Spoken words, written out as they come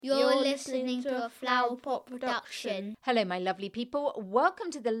You're listening to a Flower Pot production. Hello, my lovely people.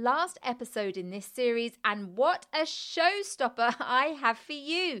 Welcome to the last episode in this series, and what a showstopper I have for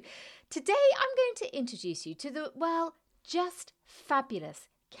you. Today, I'm going to introduce you to the, just fabulous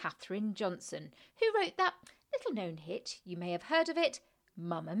Katherine Johnson, who wrote that little-known hit, you may have heard of it,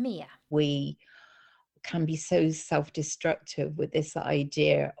 Mamma Mia. We can be so self-destructive with this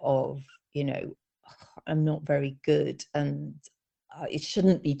idea of, I'm not very good and I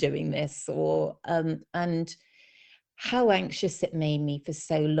shouldn't be doing this, or and how anxious it made me for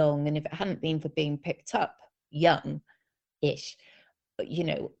so long. And if it hadn't been for being picked up young-ish,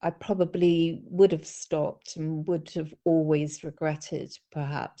 I probably would have stopped and would have always regretted,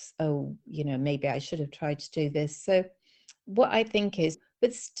 perhaps, maybe I should have tried to do this. So what I think is,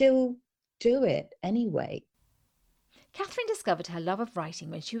 but still do it anyway. Katherine discovered her love of writing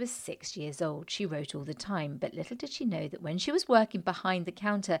when she was 6 years old. She wrote all the time, but little did she know that when she was working behind the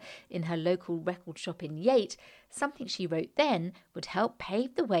counter in her local record shop in Yate, something she wrote then would help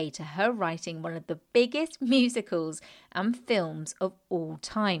pave the way to her writing one of the biggest musicals and films of all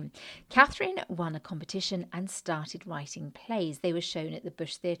time. Katherine won a competition and started writing plays. They were shown at the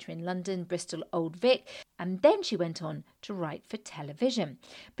Bush Theatre in London, Bristol Old Vic, and then she went on to write for television.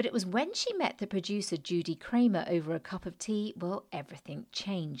 But it was when she met the producer Judy Kramer over a cup of tea, everything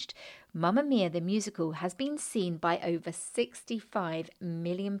changed. Mamma Mia the musical has been seen by over 65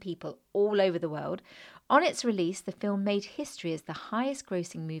 million people all over the world. On its release, the film made history as the highest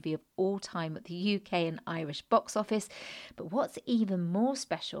grossing movie of all time at the UK and Irish box office. But what's even more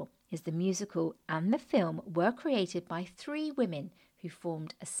special is the musical and the film were created by three women who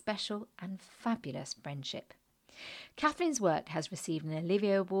formed a special and fabulous friendship. Katherine's work has received an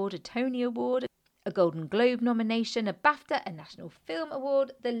Olivier Award, a Tony Award, a Golden Globe nomination, a BAFTA, a National Film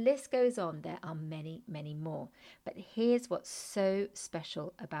Award. The list goes on. There are many, many more. But here's what's so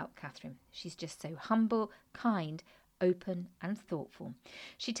special about Katherine. She's just so humble, kind, open and thoughtful.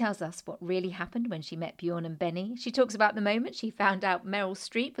 She tells us what really happened when she met Bjorn and Benny. She talks about the moment she found out Meryl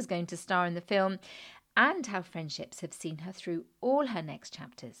Streep was going to star in the film, and how friendships have seen her through all her next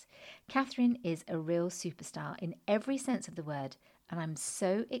chapters. Katherine is a real superstar in every sense of the word, and I'm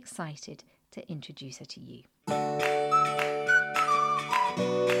so excited to introduce her to you.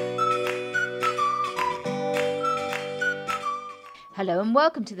 Hello and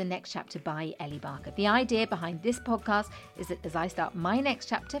welcome to The Next Chapter by Ellie Barker. The idea behind this podcast is that as I start my next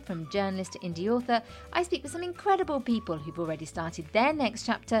chapter from journalist to indie author, I speak with some incredible people who've already started their next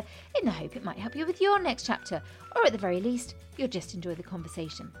chapter in the hope it might help you with your next chapter, or at the very least, you'll just enjoy the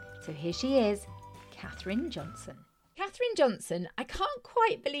conversation. So here she is, Katherine Johnson. Katherine Johnson, I can't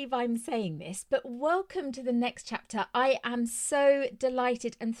quite believe I'm saying this, but welcome to The Next Chapter. I am so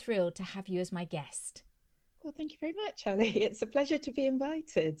delighted and thrilled to have you as my guest. Well, thank you very much, Ali. It's a pleasure to be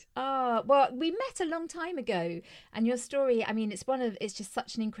invited. We met a long time ago, and your story, it's just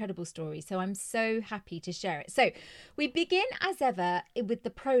such an incredible story. So I'm so happy to share it. So we begin as ever with the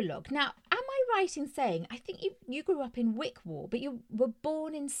prologue. Now, am I right in saying, I think you grew up in Wickwar, but you were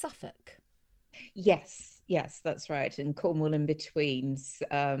born in Suffolk? Yes, that's right. In Cornwall in between. So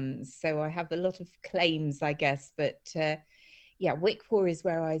I have a lot of claims, I guess, but Wickwar is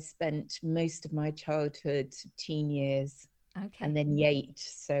where I spent most of my childhood, teen years. Okay. And then Yate.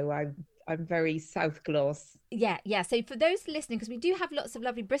 So I'm very South Gloss. Yeah. So for those listening, because we do have lots of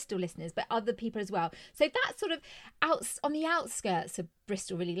lovely Bristol listeners, but other people as well. So that's sort of on the outskirts of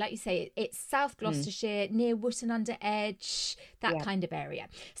Bristol, really. Like you say, it's South Gloucestershire, near Wootton under Edge, that kind of area.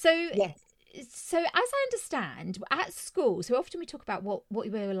 So yes. So as I understand, at school, so often we talk about what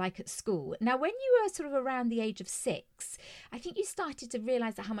you were like at school. Now, when you were sort of around the age of 6, I think you started to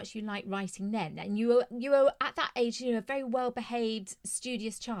realise how much you liked writing then. And you were at that age, a very well-behaved,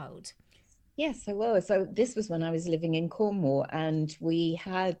 studious child. Yes, I was. So this was when I was living in Cornwall, and we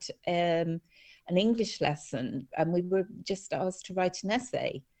had an English lesson, and we were just asked to write an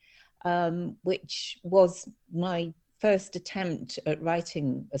essay, which was my first attempt at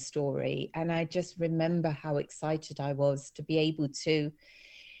writing a story. And I just remember how excited I was to be able to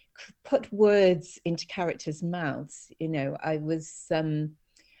put words into characters' mouths. I was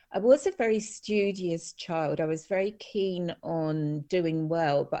a very studious child. I was very keen on doing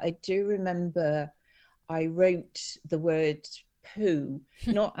well, but I do remember I wrote the word poo,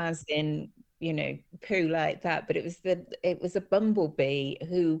 not as in, poo like that, but it was a bumblebee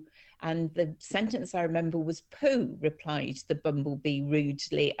who. And the sentence I remember was, "Pooh," replied the bumblebee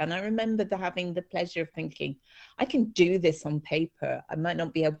rudely. And I remember having the pleasure of thinking, I can do this on paper. I might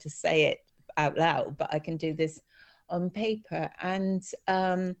not be able to say it out loud, but I can do this on paper. And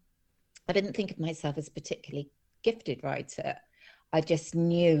I didn't think of myself as a particularly gifted writer. I just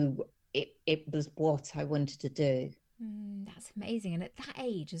knew it was what I wanted to do. That's amazing. And at that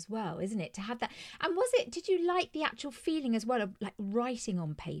age as well, isn't it? To have that. And did you like the actual feeling as well of like writing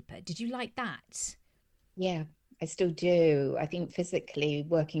on paper? Did you like that? Yeah, I still do. I think physically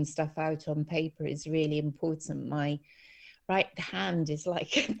working stuff out on paper is really important. My right hand is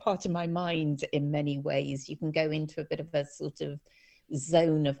like part of my mind in many ways. You can go into a bit of a sort of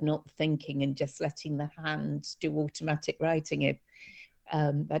zone of not thinking and just letting the hand do automatic writing. It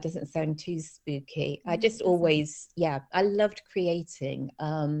that doesn't sound too spooky. I just always, yeah, I loved creating.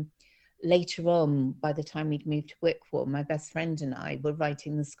 Later on, by the time we'd moved to Wickwell, my best friend and I were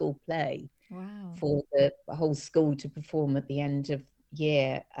writing the school play. Wow. For the whole school to perform at the end of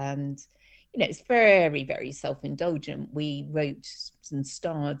year. And, it's very, very self-indulgent. We wrote and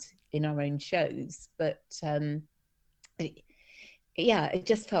starred in our own shows, but it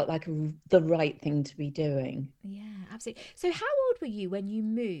just felt like the right thing to be doing. Yeah, absolutely. So how old were you when you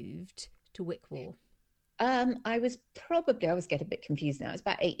moved to Wickwall? I was getting a bit confused now. I was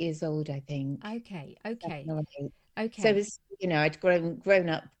about 8 years old, I think. Okay. 7 or 8. So it Okay. was, I'd grown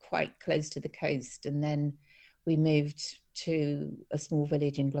up quite close to the coast, and then we moved to a small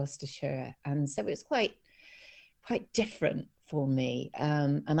village in Gloucestershire, and so it was quite different for me.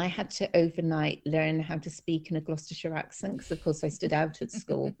 And I had to overnight learn how to speak in a Gloucestershire accent because, of course, I stood out at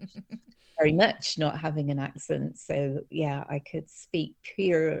school very much not having an accent. So yeah, I could speak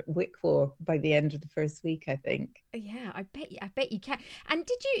pure Wickwar by the end of the first week, I think. Yeah, I bet you can. And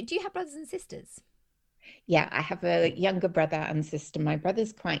do you have brothers and sisters? Yeah, I have a younger brother and sister. My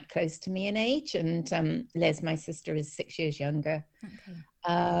brother's quite close to me in age, and Liz, my sister, is 6 years younger.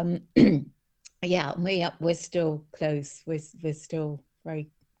 Okay. Yeah, we're still close. We're still very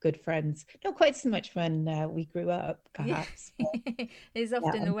good friends. Not quite so much when we grew up, perhaps. Yeah. Is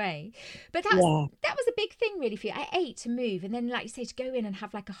often Yeah, the way. But yeah. that was a big thing really for you. At 8 to move, and then like you say, to go in and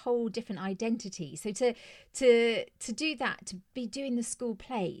have like a whole different identity. So to do that, to be doing the school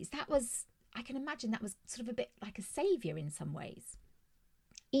plays, that was, I can imagine that was sort of a bit like a savior in some ways.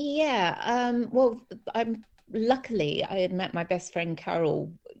 Yeah. Well, luckily I had met my best friend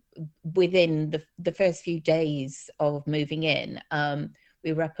Carol within the first few days of moving in.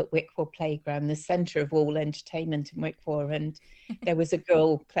 We were up at Wickwar Playground, the centre of all entertainment in Wickwar, and there was a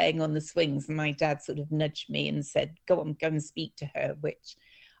girl playing on the swings, and my dad sort of nudged me and said, go and speak to her, which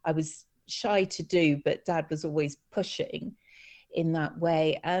I was shy to do, but Dad was always pushing in that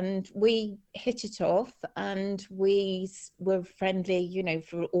way. And we hit it off, and we were friendly,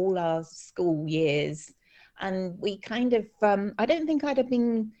 for all our school years. And we kind of, I don't think I'd have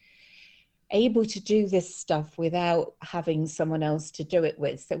been able to do this stuff without having someone else to do it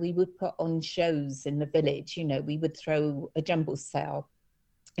with. So we would put on shows in the village, we would throw a jumble sale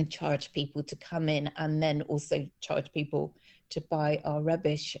and charge people to come in, and then also charge people to buy our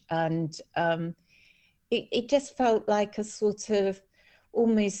rubbish. And it just felt like a sort of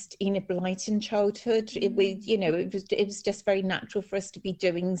almost Enid Blyton childhood. It was just very natural for us to be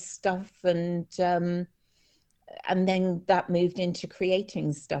doing stuff, and then that moved into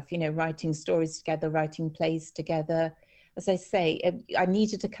creating stuff, writing stories together, writing plays together. As I say, I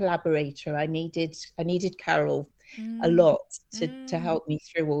needed a collaborator. I needed Carol a lot to help me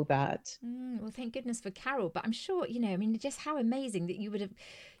through all that. Well, thank goodness for Carol. But I'm sure, I mean, just how amazing that you would have,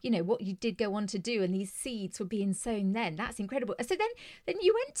 what you did go on to do, and these seeds were being sown then. That's incredible. So then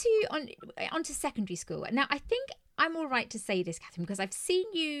you went onto secondary school. Now, I think I'm all right to say this, Catherine, because I've seen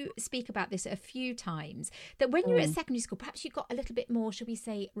you speak about this a few times, that when you were at secondary school, perhaps you got a little bit more, shall we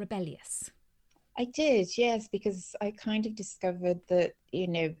say, rebellious. I did, yes, because I kind of discovered that,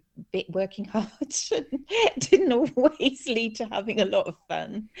 working hard didn't always lead to having a lot of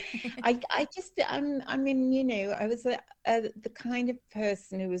fun. I was the kind of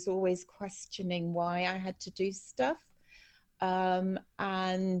person who was always questioning why I had to do stuff. I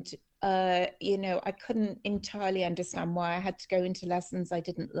couldn't entirely understand why I had to go into lessons I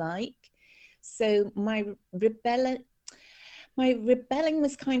didn't like. So my rebelling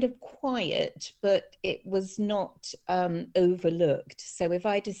was kind of quiet, but it was not overlooked. So if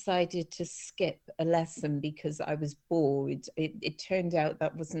I decided to skip a lesson because I was bored, it turned out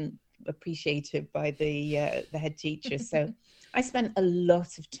that wasn't appreciated by the head teacher. So I spent a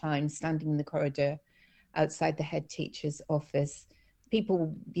lot of time standing in the corridor outside the head teacher's office.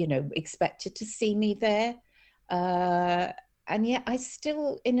 People, expected to see me there. And yet I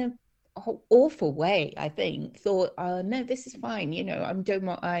still, in a awful way, I think, thought, no, this is fine. I'm doing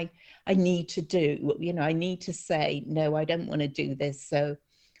what I need to do. I need to say, no, I don't want to do this, so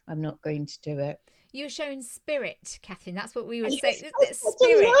I'm not going to do it. You're showing spirit, Catherine. That's what we were Yes, saying. that's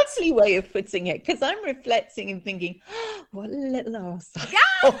Spirit. a lovely way of putting it, because I'm reflecting and thinking, oh, what a little arse.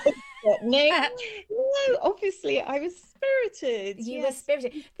 Yeah. But no, obviously I was spirited. You were Yes,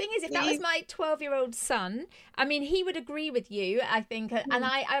 spirited. Thing is, if that was please. my 12-year-old son, I mean, he would agree with you, I think, and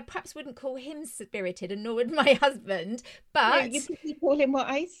I perhaps wouldn't call him spirited, and nor would my husband, No, but you probably call him what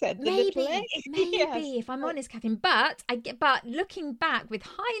I said, the little A. maybe, Yes. if I'm honest, Catherine. But looking back with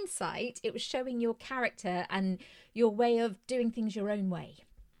hindsight, it was showing your character and your way of doing things your own way.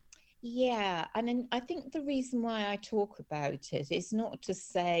 Yeah, and then I think the reason why I talk about it is not to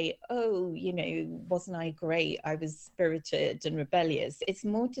say, oh, wasn't I great? I was spirited and rebellious. It's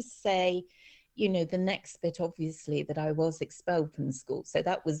more to say, the next bit, obviously, that I was expelled from school. So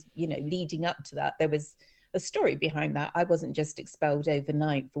that was, leading up to that, there was a story behind that. I wasn't just expelled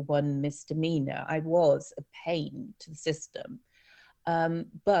overnight for one misdemeanor. I was a pain to the system.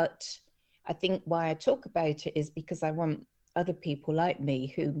 But I think why I talk about it is because I want other people like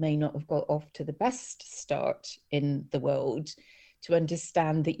me who may not have got off to the best start in the world to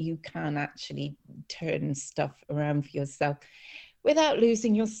understand that you can actually turn stuff around for yourself without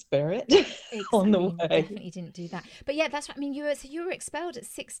losing your spirit. Exactly. On the way. Definitely didn't do that. But yeah, that's right. I mean, you were expelled at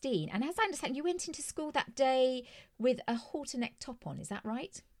 16, and as I understand, you went into school that day with a halter neck top on. Is that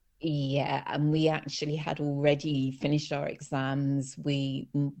right? Yeah, and we actually had already finished our exams.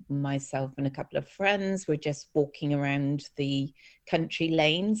 Myself and a couple of friends were just walking around the country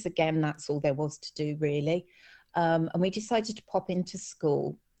lanes. Again, that's all there was to do, really. And we decided to pop into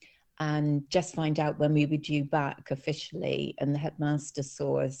school and just find out when we were due back officially. And the headmaster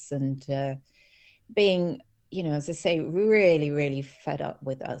saw us and being, as I say, really, really fed up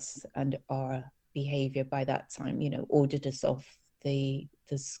with us and our behaviour by that time, ordered us off the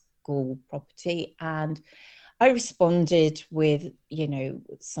school property. And I responded with,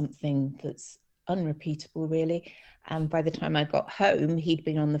 something that's unrepeatable, really. And by the time I got home, he'd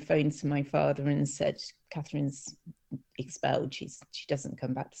been on the phone to my father and said, Catherine's expelled. She doesn't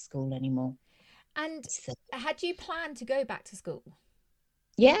come back to school anymore. And had you planned to go back to school?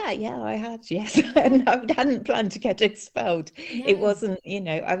 Yeah, I had, yes. And I hadn't planned to get expelled. No. It wasn't,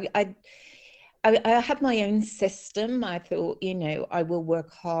 I had my own system. I thought, I will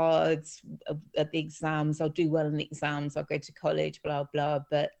work hard at the exams. I'll do well in the exams. I'll go to college, blah, blah.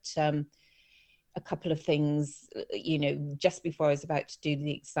 But a couple of things, just before I was about to do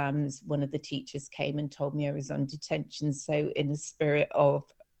the exams, one of the teachers came and told me I was on detention. So in the spirit of,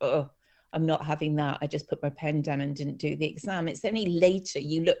 I'm not having that, I just put my pen down and didn't do the exam. It's only later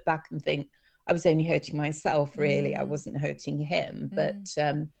you look back and think, I was only hurting myself, really. I wasn't hurting him. But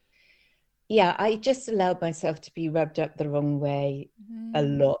yeah, I just allowed myself to be rubbed up the wrong way a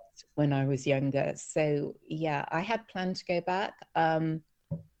lot when I was younger. So yeah, I had planned to go back.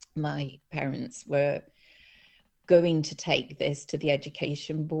 My parents were going to take this to the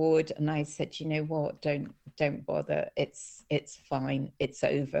education board, and I said, you know what, don't bother. It's fine. It's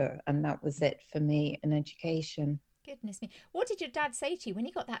over. And that was it for me in education. Goodness me. What did your dad say to you when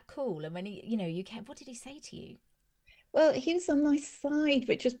he got that call and when he, you came, what did he say to you? Well, he was on my side,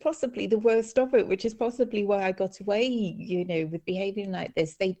 which is possibly the worst of it, which is possibly why I got away, with behaving like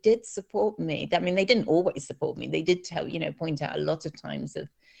this. They did support me. I mean, they didn't always support me. They did point out a lot of times of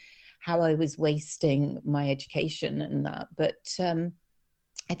how I was wasting my education and that. But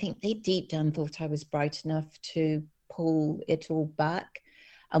I think they deep down thought I was bright enough to pull it all back.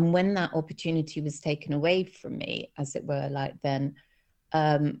 And when that opportunity was taken away from me, as it were, like then,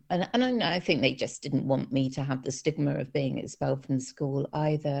 and I think they just didn't want me to have the stigma of being expelled from school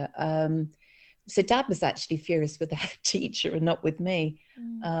either. So Dad was actually furious with the head teacher and not with me.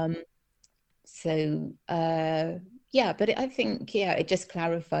 Yeah, but I think, it just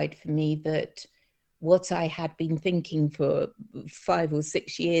clarified for me that what I had been thinking for 5 or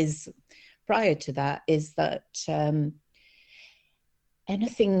 6 years prior to that is that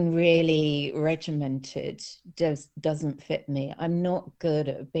anything really regimented doesn't fit me. I'm not good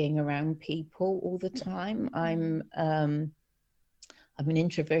at being around people all the time. I'm an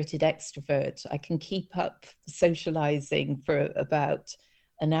introverted extrovert. I can keep up socializing for about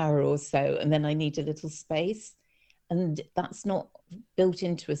an hour or so, and then I need a little space. And that's not built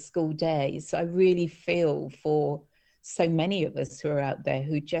into a school day. So I really feel for so many of us who are out there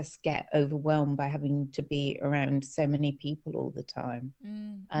who just get overwhelmed by having to be around so many people all the time.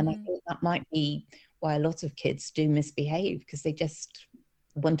 And I think that might be why a lot of kids do misbehave, because they just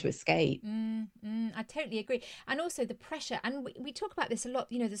want to escape. I totally agree. And also the pressure, and we talk about this a lot,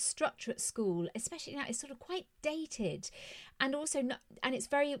 the structure at school, especially now, is sort of quite dated, and also not, and it's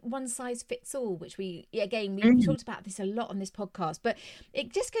very one size fits all, which we talked about this a lot on this podcast. But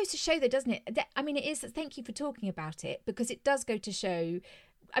it just goes to show, that, doesn't it, that, I mean, it is, thank you for talking about it, because it does go to show,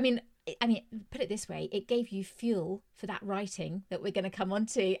 I mean, put it this way, it gave you fuel for that writing that we're going to come on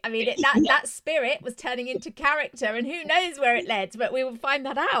to. I mean, that spirit was turning into character, and who knows where it led, but we will find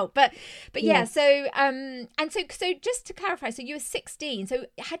that out. But yeah, so and so just to clarify, so you were 16. So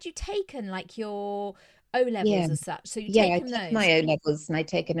had you taken like your O levels as such? So you taken I took my O levels, and I'd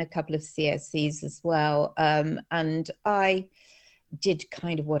taken a couple of CSEs as well, and I did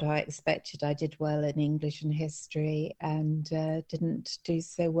kind of what I expected. I did well in English and history, and didn't do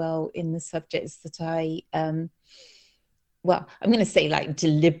so well in the subjects that well, I'm going to say like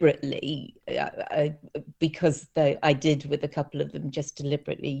deliberately, because I did with a couple of them just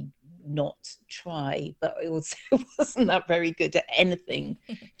deliberately not try, but I also wasn't that very good at anything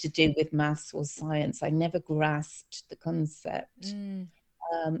to do with maths or science. I never grasped the concept. And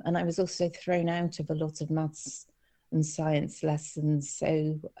I was also thrown out of a lot of maths and science lessons.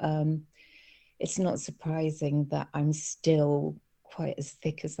 So it's not surprising that I'm still quite as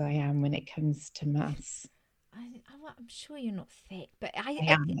thick as I am when it comes to maths. I'm sure you're not thick, but I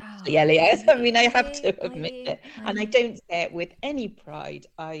am actually, Elliot. I mean, I have to admit it, and I don't say it with any pride.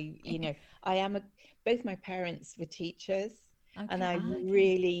 I am both my parents were teachers, and I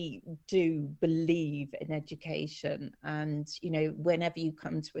really do believe in education. And whenever you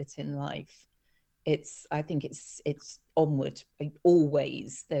come to it in life, I think it's onward.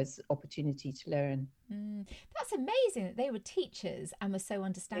 Always there's opportunity to learn. That's amazing that they were teachers and were so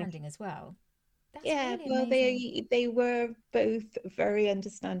understanding as well. That's really well, amazing. they were both very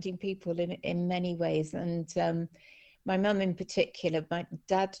understanding people in many ways, and my mum in particular. My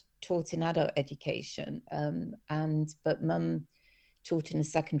dad taught in adult education, but mum taught in a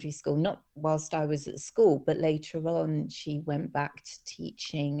secondary school, not whilst I was at school, but later on she went back to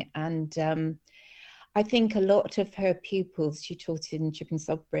teaching. And I think a lot of her pupils, she taught in Chipping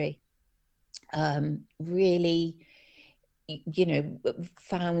Sodbury, really,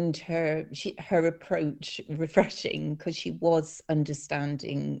 found her approach refreshing, because she was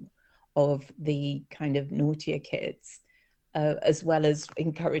understanding of the kind of naughtier kids, as well as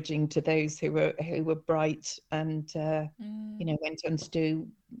encouraging to those who were bright and went on to do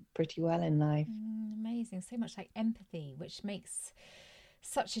pretty well in life. Amazing. So much like empathy, which makes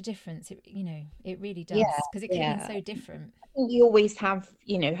such a difference. It really does, because it can be so different. I think you always have,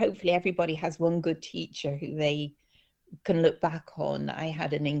 hopefully everybody has one good teacher who they can look back on. I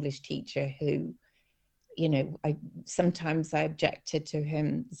had an English teacher who, sometimes I objected to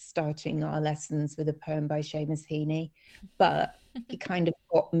him starting our lessons with a poem by Seamus Heaney, but he kind of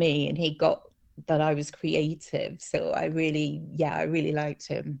got me, and he got that I was creative. So I really liked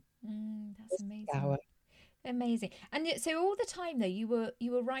him. That's amazing. Amazing. And so all the time though, you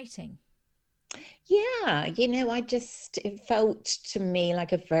were writing. It felt to me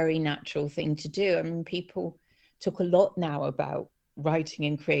like a very natural thing to do. I mean, people talk a lot now about writing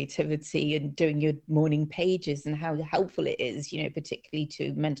and creativity and doing your morning pages and how helpful it is, particularly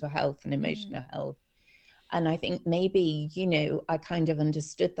to mental health and emotional health. And I think maybe, I kind of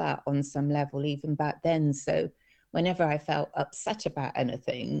understood that on some level even back then. So whenever I felt upset about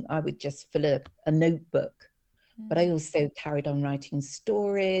anything, I would just fill a notebook. But I also carried on writing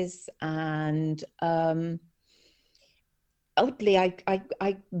stories, and oddly,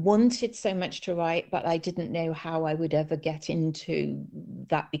 I wanted so much to write, but I didn't know how I would ever get into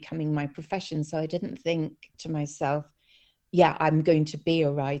that becoming my profession. So I didn't think to myself, I'm going to be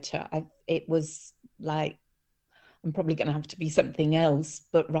a writer. It was like, I'm probably going to have to be something else,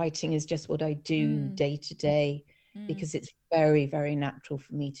 but writing is just what I do day to day, because it's very, very natural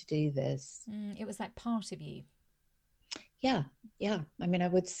for me to do this. It was like part of you. Yeah. I mean, I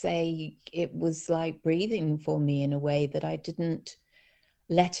would say it was like breathing for me in a way that I didn't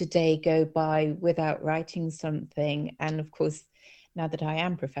let a day go by without writing something. And of course, now that I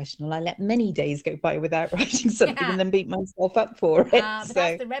am professional, I let many days go by without writing something and then beat myself up for it. But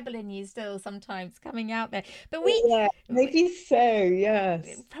that's the rebel in you still sometimes coming out there. But maybe so, yes.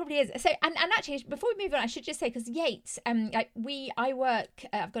 It probably is. So, and actually, before we move on, I should just say, because Yeats, I work,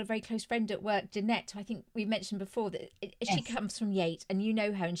 I've got a very close friend at work, Jeanette, who I think we mentioned before, that she comes from Yeats, and you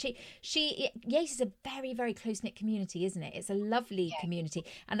know her, and Yeats is a very, very close-knit community, isn't it? It's a lovely community.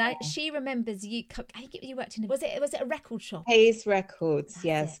 And she remembers you, I think you worked in, was it a record shop? Hayes Records,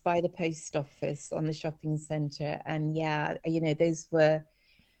 yes, by the post office on the shopping centre. And those were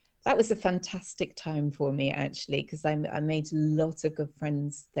that was a fantastic time for me, actually, because I made a lot of good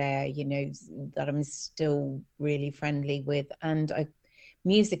friends there, you know, that I'm still really friendly with. And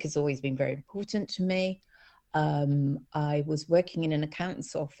music has always been very important to me. I was working in an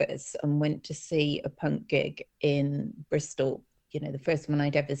accountant's office and went to see a punk gig in Bristol, you know, the first one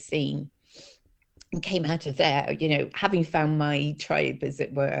I'd ever seen, and came out of there, you know, having found my tribe, as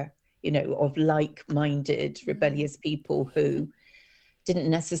it were, you know, of like-minded, rebellious people who didn't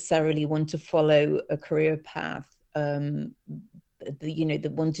necessarily want to follow a career path, you know,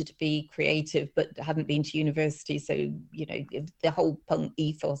 that wanted to be creative but hadn't been to university. So, you know, the whole punk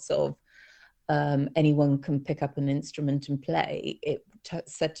ethos of anyone can pick up an instrument and play, it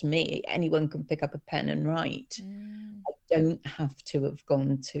said to me, anyone can pick up a pen and write. I don't have to have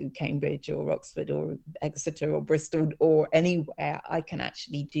gone to Cambridge or Oxford or Exeter or Bristol or anywhere. I can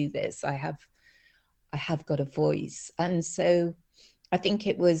actually do this. I have got a voice. And so I think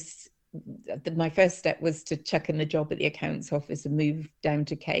it was my first step was to chuck in the job at the accounts office and move down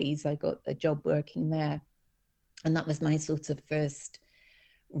to Cayes. I got a job working there, and that was my sort of first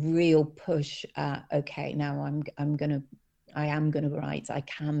real push at, okay, now I am gonna write. I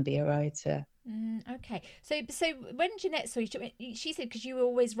can be a writer. Okay, so when Jeanette saw you, she said because you were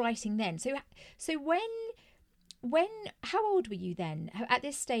always writing then. So when how old were you then at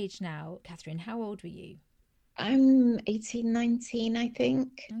this stage now, Catherine? How old were you? I'm 18, 19, I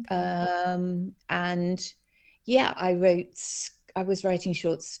think. Okay. And yeah, I was writing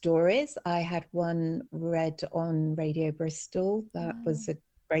short stories. I had one read on Radio Bristol. That was a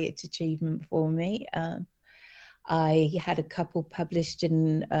great achievement for me. I had a couple published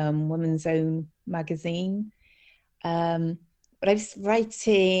in Woman's Own magazine. But I was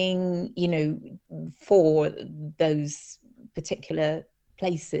writing, you know, for those particular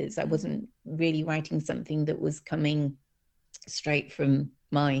places. I wasn't really writing something that was coming straight from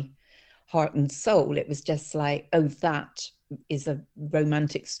my heart and soul. It was just like, oh, that is a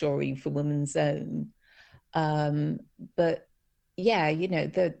romantic story for Woman's Own. But yeah, you know,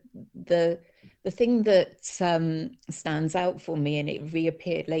 the thing that stands out for me, and it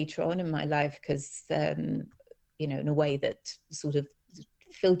reappeared later on in my life because you know, in a way that sort of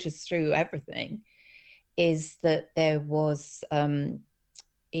filters through everything, is that there was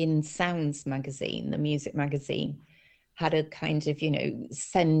in Sounds magazine, the music magazine, had a kind of, you know,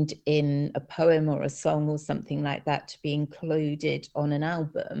 send in a poem or a song or something like that to be included on an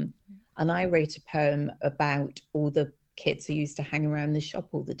album. And I wrote a poem about all the kids who used to hang around the shop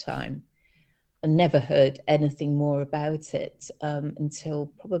all the time, and never heard anything more about it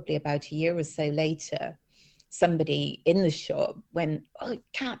until probably about a year or so later. Somebody in the shop went, oh,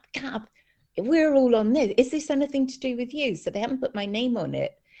 Cap, we're all on this. Is this anything to do with you? So they haven't put my name on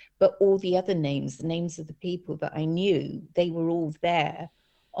it, but all the other names, the names of the people that I knew, they were all there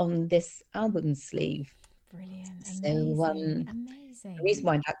on this album sleeve. Brilliant. So Amazing. the reason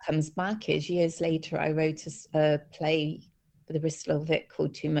why that comes back is years later, I wrote a play for the Bristol Vic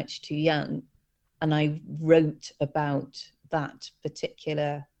called Too Much Too Young. And I wrote about that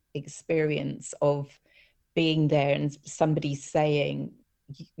particular experience of being there and somebody saying,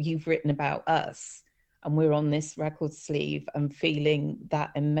 you've written about us and we're on this record sleeve, and feeling that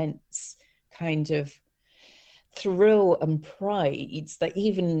immense kind of thrill and pride that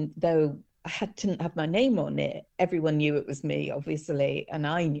even though didn't have my name on it, everyone knew it was me, obviously, and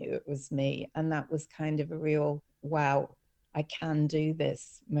I knew it was me. And that was kind of a real, wow, I can do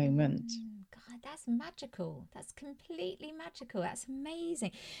this moment. God, that's magical. That's completely magical. That's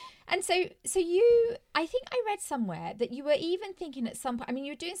amazing. And so you, I think I read somewhere that you were even thinking at some point, I mean,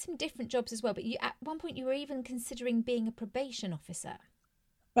 you were doing some different jobs as well, but you, at one point you were even considering being a probation officer.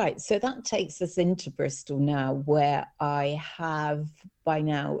 Right, so that takes us into Bristol now, where I have by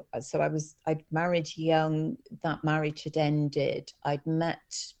now, so I'd married young, that marriage had ended. I'd met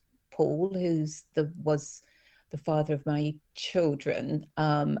Paul, was the father of my children,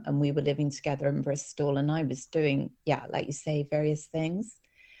 and we were living together in Bristol, and I was doing, yeah, like you say, various things,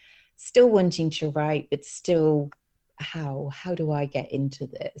 still wanting to write, but still, how do I get into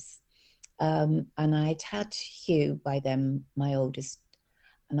this? And I'd had Hugh by then, my oldest,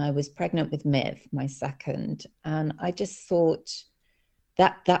 and I was pregnant with Miv, my second, and I just thought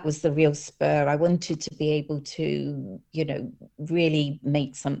that was the real spur. I wanted to be able to, you know, really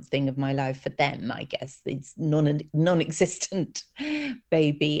make something of my life for them, I guess. It's non-existent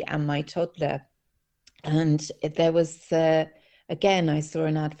baby and my toddler. And there was, again, I saw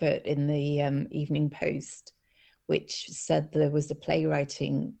an advert in the Evening Post, which said there was a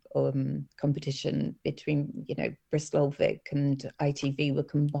playwriting competition between, you know, Bristol Vic and ITV were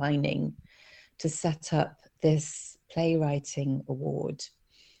combining to set up this playwriting award.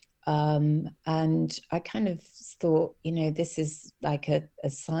 And I kind of thought, this is like a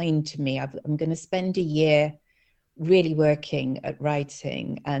sign to me. I'm going to spend a year really working at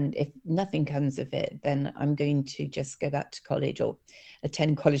writing, and if nothing comes of it, then I'm going to just go back to college or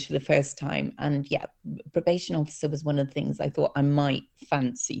attend college for the first time. And yeah, probation officer was one of the things I thought I might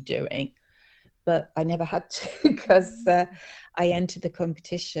fancy doing, but I never had to because I entered the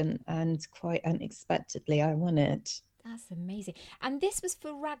competition and quite unexpectedly I won it. That's amazing. And this was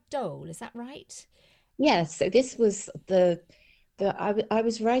for Ragdoll, is that right? Yeah, so this was I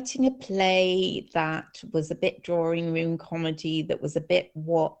was writing a play that was a bit drawing room comedy, that was a bit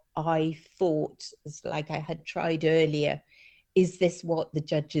what I thought was like I had tried earlier. Is this what the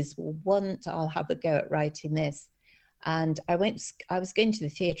judges will want? I'll have a go at writing this. And I was going to the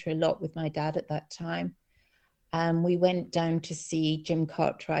theatre a lot with my dad at that time. And we went down to see Jim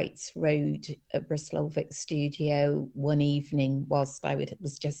Cartwright's Road at Bristol Vic Studio one evening whilst I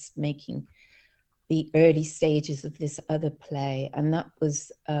was just making the early stages of this other play. And that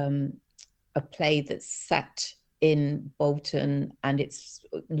was a play that's set in Bolton, and it's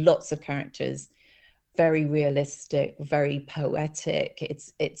lots of characters, very realistic, very poetic.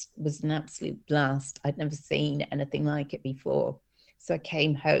 It was an absolute blast. I'd never seen anything like it before. So I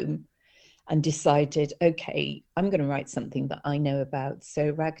came home and decided, okay, I'm going to write something that I know about.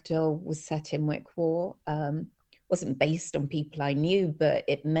 So Ragdoll was set in Wickwar. Wasn't based on people I knew, but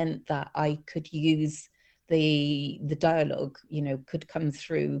it meant that I could use the dialogue, could come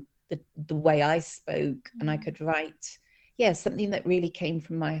through the way I spoke, and I could write, something that really came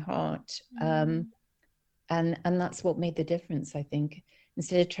from my heart. And that's what made the difference, I think.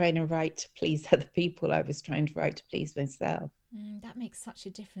 Instead of trying to write to please other people, I was trying to write to please myself. That makes such a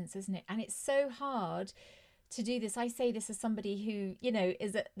difference, isn't it? And it's so hard to do this. I say this as somebody who,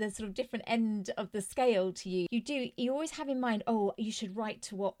 is at the sort of different end of the scale to you. You always have in mind, oh, you should write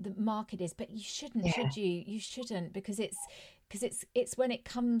to what the market is, but you shouldn't, should you? You shouldn't, because it's when it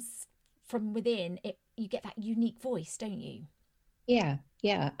comes from within, you get that unique voice, don't you? Yeah.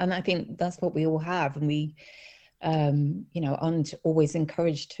 And I think that's what we all have. And we, aren't always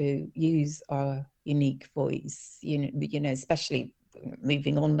encouraged to use our unique voice, especially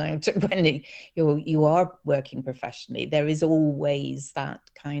moving on now to when you are working professionally. There is always that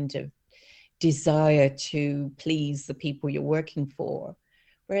kind of desire to please the people you're working for.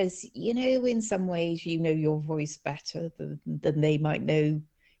 Whereas, in some ways, your voice better than they might know.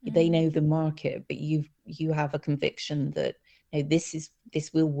 They know the market, but you have a conviction that this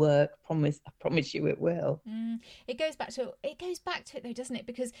will work. I promise you it will. It goes back to it though, doesn't it?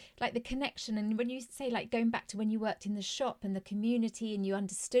 Because like the connection, and when you say like going back to when you worked in the shop and the community and you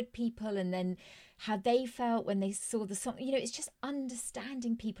understood people, and then how they felt when they saw the song, it's just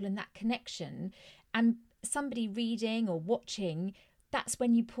understanding people and that connection. And somebody reading or watching, that's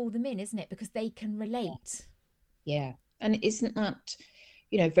when you pull them in, isn't it? Because they can relate. Yeah. And isn't that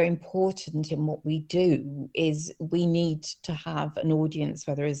very important in what we do? Is we need to have an audience,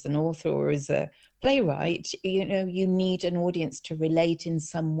 whether as an author or as a playwright, you need an audience to relate in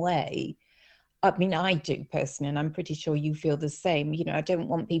some way. I mean, I do personally, and I'm pretty sure you feel the same. I don't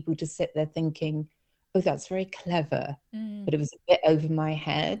want people to sit there thinking, oh, that's very clever, but it was a bit over my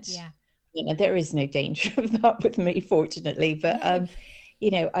head. Yeah. There is no danger of that with me, fortunately. But,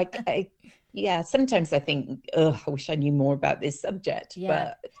 sometimes I think, I wish I knew more about this subject.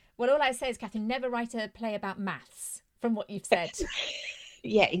 Yeah. But well, all I say is, Catherine, never write a play about maths, from what you've said.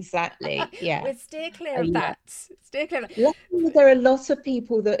 Yeah, exactly. Yeah. We'll steer clear of that. Steer clear of that. Luckily, there are lots of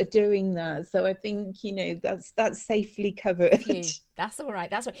people that are doing that. So I think, that's safely covered. That's all right.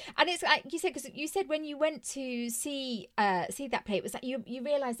 That's right. And it's like you said, because you said when you went to see that play, it was like you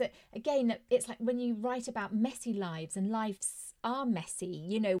realise that, again, it's like when you write about messy lives, and lives are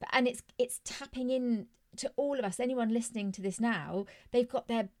messy, and it's tapping in to all of us. Anyone listening to this now, they've got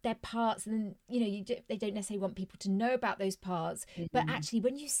their parts, and they don't necessarily want people to know about those parts. But actually,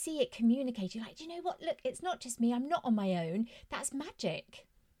 when you see it communicated, you're like, do you know what? Look, it's not just me. I'm not on my own. That's magic.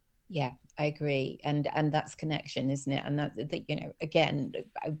 Yeah, I agree. And that's connection, isn't it? And that again,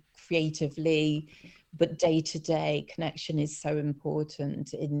 creatively, but day to day, connection is so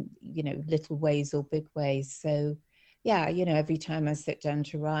important in, little ways or big ways. So yeah, every time I sit down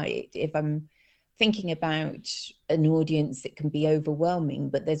to write, if I'm thinking about an audience, it can be overwhelming,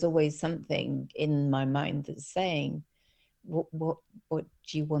 but there's always something in my mind that's saying, what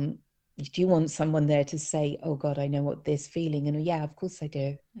do you want? Do you want someone there to say, oh God, I know what this feeling? And yeah, of course I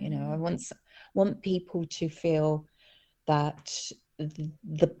do. I want people to feel that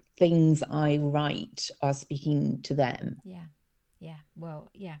the things I write are speaking to them. Yeah. Yeah.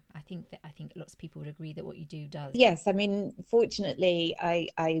 Well, yeah, I think lots of people would agree that what you do does. Yes, I mean, fortunately,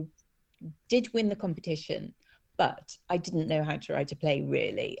 I did win the competition, but I didn't know how to write a play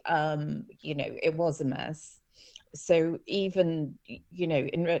really. It was a mess. So even,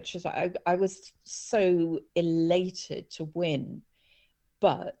 in retrospect, I was so elated to win,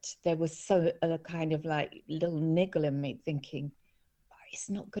 but there was so a kind of like little niggle in me thinking, it's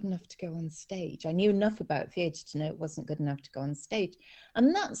not good enough to go on stage. I knew enough about theatre to know it wasn't good enough to go on stage.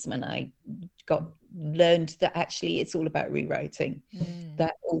 And that's when I learned that actually it's all about rewriting.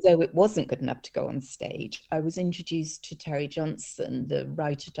 That although it wasn't good enough to go on stage, I was introduced to Terry Johnson, the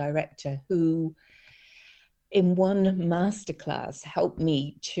writer-director, who in one masterclass helped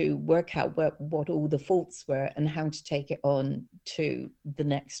me to work out what all the faults were and how to take it on to the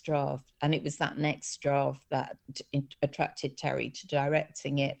next draft. And it was that next draft that attracted Terry to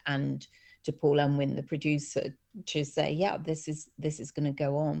directing it, and to Paul Unwin, the producer, to say, yeah, this is going to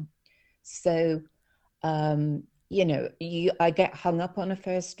go on. So, I get hung up on a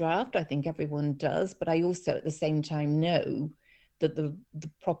first draft. I think everyone does, but I also at the same time know that the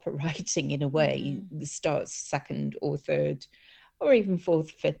proper writing, in a way, starts second or third or even fourth,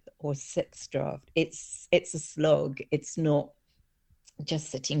 fifth or sixth draft. It's a slog. It's not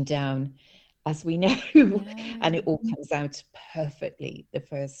just sitting down, as we know, and it all comes out perfectly the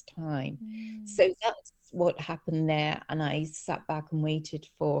first time. So that's what happened there. And I sat back and waited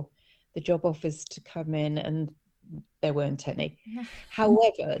for the job offers to come in, and there weren't any.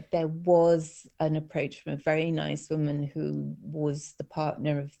 However, there was an approach from a very nice woman who was the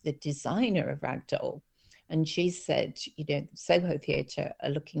partner of the designer of Ragdoll. And she said, Soho Theatre are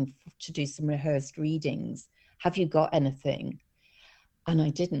looking to do some rehearsed readings. Have you got anything? And I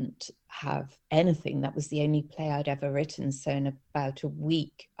didn't have anything. That was the only play I'd ever written. So in about a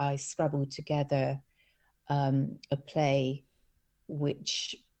week, I scrabbled together a play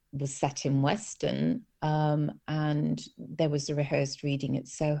which was set in Weston, and there was a rehearsed reading at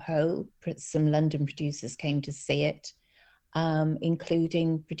Soho. Some London producers came to see it,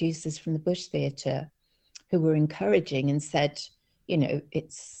 including producers from the Bush Theatre, who were encouraging and said,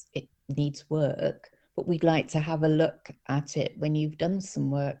 it needs work, but we'd like to have a look at it when you've done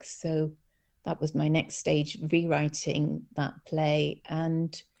some work. So that was my next stage, rewriting that play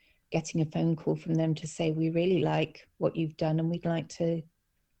and getting a phone call from them to say, we really like what you've done and we'd like to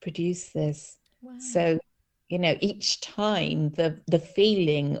produce this. Wow. So, each time the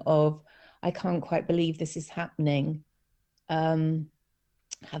feeling of, I can't quite believe this is happening, having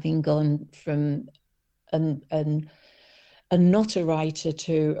gone from a not a writer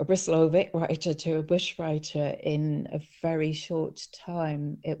to a Bristol Old Vic writer to a Bush writer in a very short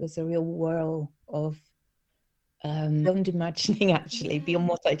time, it was a real whirl of beyond imagining, actually, beyond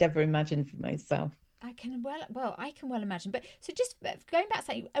what I'd ever imagined for myself. I can well imagine. But so just going back,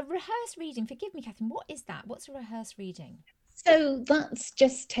 saying a rehearsed reading, forgive me, Catherine, what is that? What's a rehearsed reading? So that's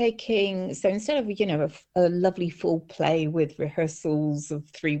just taking, so instead of, a lovely full play with rehearsals of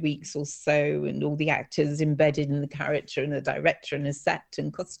 3 weeks or so and all the actors embedded in the character and the director and a set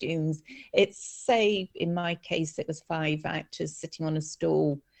and costumes, it's, say, in my case, it was 5 actors sitting on a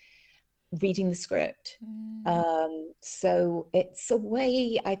stool reading the script. So it's a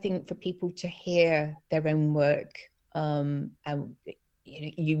way, I think, for people to hear their own work, and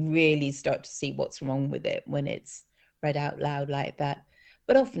you really start to see what's wrong with it when it's read out loud like that.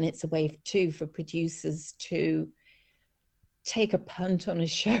 But often it's a way too for producers to take a punt on a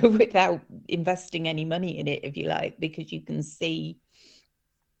show without investing any money in it, if you like, because you can see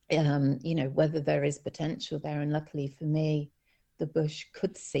whether there is potential there. And luckily for me, the Bush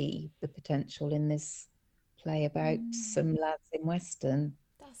could see the potential in this play about some lads in Weston.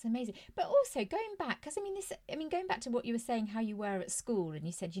 That's amazing. But also going back, because going back to what you were saying, how you were at school, and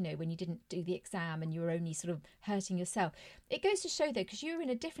you said, when you didn't do the exam and you were only sort of hurting yourself. It goes to show, though, because you were in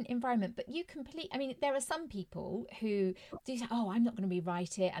a different environment, but there are some people who do say, oh, I'm not going to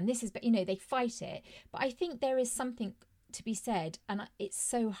rewrite it, and this is, but they fight it. But I think there is something to be said, and it's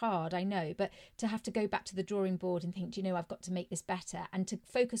so hard, I know, but to have to go back to the drawing board and think, I've got to make this better, and to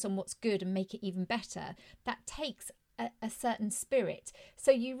focus on what's good and make it even better, that takes a certain spirit. So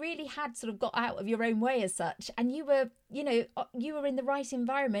you really had sort of got out of your own way as such, and you were in the right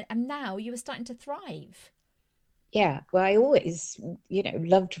environment, and now you were starting to thrive. Yeah, well, I always,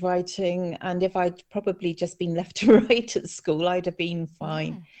 loved writing, and if I'd probably just been left to write at school, I'd have been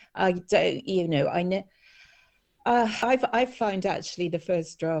fine. Yeah. I don't, I know. I find actually the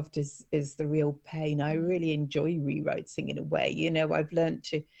first draft is the real pain. I really enjoy rewriting in a way. I've learned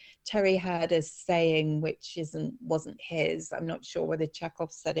to. Terry had a saying which wasn't his. I'm not sure whether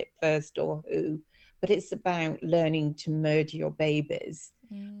Chekhov said it first or who, but it's about learning to murder your babies.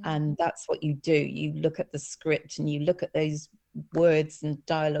 And that's what you do. You look at the script and you look at those words and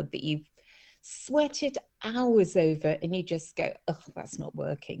dialogue that you've sweated hours over, and you just go, oh, that's not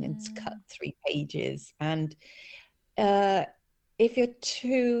working, and cut 3 pages. And if you're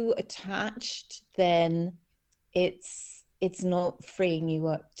too attached, then it's not freeing you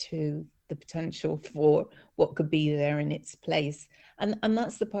up to the potential for what could be there in its place. And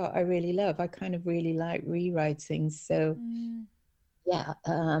that's the part I really love. I kind of really like rewriting. So yeah,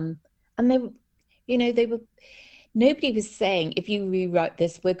 and they were, nobody was saying, if you rewrite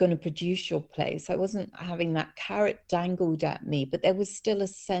this, we're going to produce your play. So I wasn't having that carrot dangled at me, but there was still a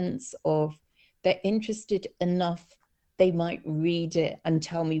sense of they're interested enough, they might read it and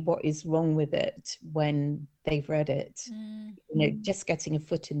tell me what is wrong with it when they've read it. Just getting a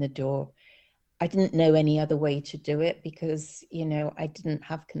foot in the door. I didn't know any other way to do it because, I didn't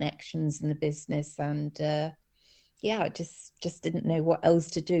have connections in the business, and I just didn't know what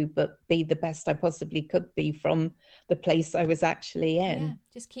else to do but be the best I possibly could be from the place I was actually in. Yeah,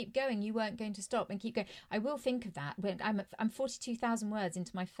 just keep going. You weren't going to stop and keep going. I will think of that when I'm 42,000 words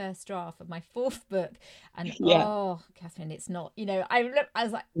into my first draft of my 4th book, and oh, Catherine, it's not. I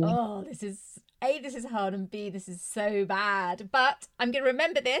was like, oh, this is hard, and B, this is so bad. But I'm going to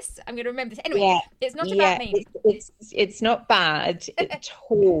remember this. Anyway, it's not about me. It's not bad at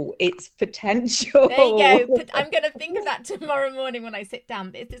all. It's potential. There you go. I'm going to think of that tomorrow morning when I sit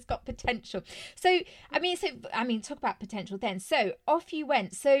down. It's got potential. So talk about potential then. So off you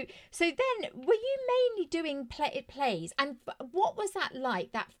went. So then were you mainly doing plays? And what was that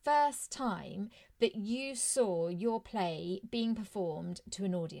like, that first time that you saw your play being performed to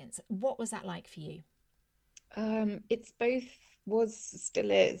an audience? What was that like for you? It's both,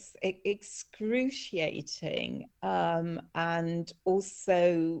 still is excruciating, and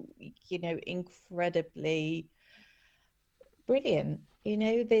also, incredibly brilliant.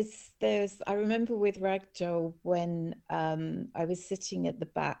 I remember with Ragdoll when I was sitting at the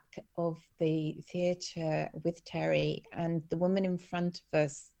back of the theatre with Terry, and the woman in front of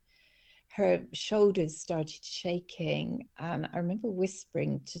us, her shoulders started shaking, and I remember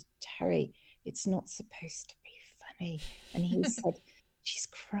whispering to Terry, it's not supposed to be funny. And he said, she's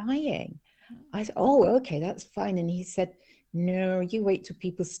crying. I said, oh, okay, that's fine. And he said, no, you wait till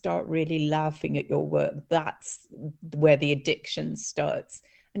people start really laughing at your work. That's where the addiction starts.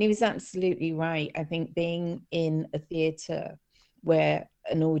 And he was absolutely right. I think being in a theatre where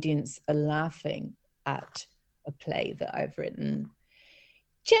an audience are laughing at a play that I've written,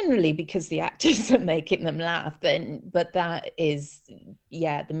 generally because the actors are making them laugh, but that is the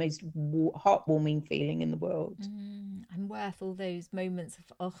most heartwarming feeling in the world. And worth all those moments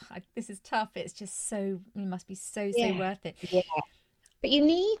of this is tough, it's just so, it must be so worth it. But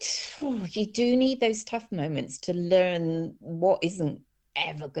you do need those tough moments to learn what isn't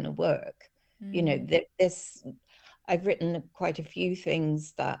ever going to work. I've written quite a few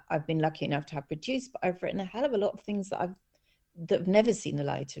things that I've been lucky enough to have produced, but I've written a hell of a lot of things that have never seen the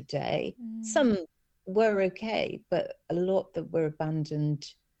light of day. Some were okay, but a lot that were abandoned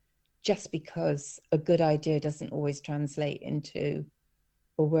just because a good idea doesn't always translate into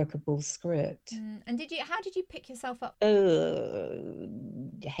a workable script. And how did you pick yourself up?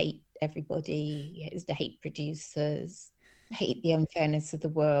 Hate everybody, hate producers, hate the unfairness of the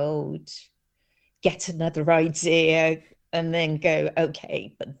world, get another idea and then go,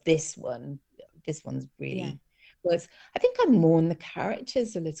 okay, but this one's really was. I think I mourn the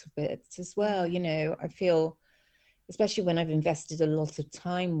characters a little bit as well. I feel, especially when I've invested a lot of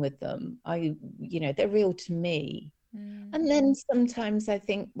time with them, they're real to me. And then sometimes I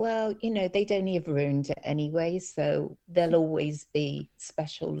think, well, they'd only have ruined it anyway, so they'll always be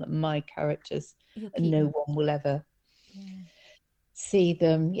special, my characters, and no one will ever see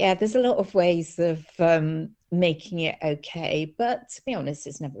them. There's a lot of ways of making it okay, but to be honest,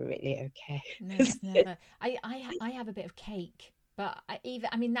 it's never really okay. No, it's never. I have a bit of cake, but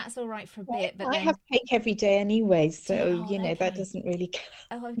that's all right for a bit. But I have cake every day anyway, so okay. That doesn't really count.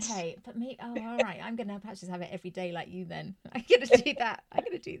 Oh, okay, but me. Oh, all right. I'm gonna perhaps just have it every day like you. Then I'm gonna do that. So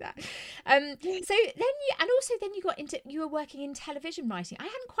then you were working in television writing. I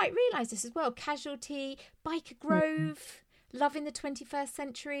hadn't quite realised this as well. Casualty, Biker Grove. Love in the 21st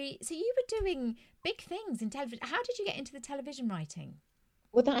Century. So you were doing big things in television. How did you get into the television writing?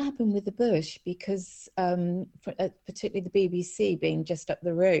 Well, that happened with the Bush because particularly the BBC being just up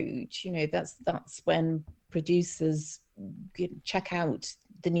the road, that's when producers check out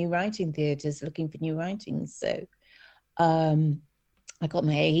the new writing theatres looking for new writing. So I got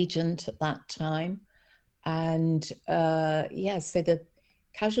my agent at that time. And so the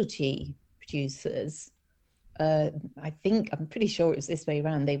Casualty producers, I'm pretty sure it was this way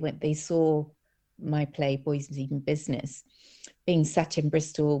around. They saw my play Boys Even Business being set in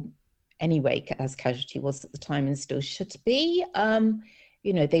Bristol anyway, as Casualty was at the time and still should be.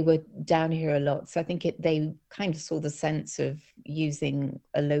 They were down here a lot, so I think they kind of saw the sense of using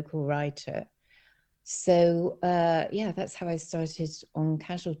a local writer. So that's how I started on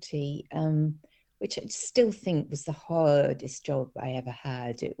Casualty, which I still think was the hardest job I ever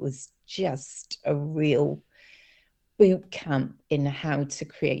had. It was just a real boot camp in how to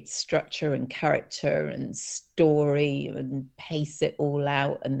create structure and character and story and pace it all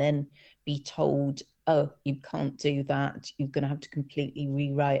out, and then be told, oh, you can't do that, you're going to have to completely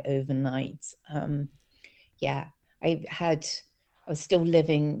rewrite overnight. I was still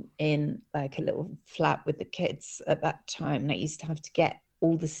living in like a little flat with the kids at that time, and I used to have to get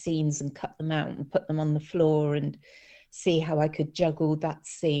all the scenes and cut them out and put them on the floor and see how I could juggle that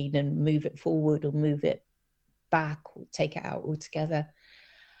scene and move it forward or move it back or take it out altogether.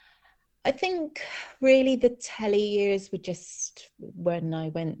 I think really the telly years were just when I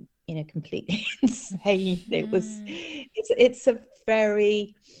went, completely insane.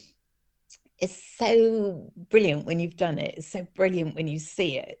 It's so brilliant when you've done it. It's so brilliant when you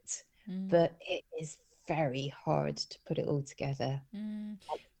see it, but it is very hard to put it all together. And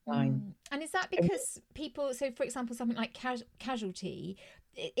is that because people, so for example, something like Casualty,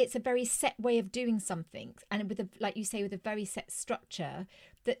 it's a very set way of doing something, and with like you say, with a very set structure,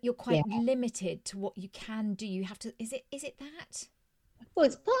 that you're quite limited to what you can do. You have to, is it that? Well,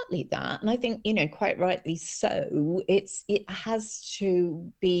 it's partly that, and I think, quite rightly so. It has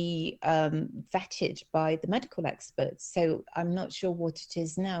to be vetted by the medical experts. So I'm not sure what it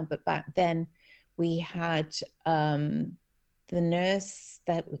is now, but back then we had the nurse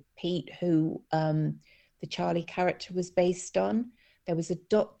that was Pete, who the Charlie character was based on. There was a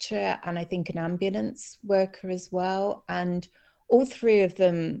doctor and I think an ambulance worker as well. And all three of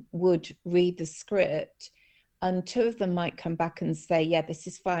them would read the script, and two of them might come back and say, yeah, this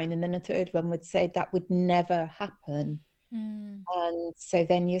is fine. And then a third one would say that would never happen. And so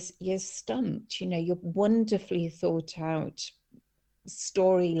then you're stumped, your wonderfully thought out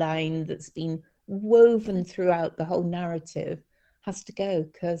storyline that's been woven throughout the whole narrative has to go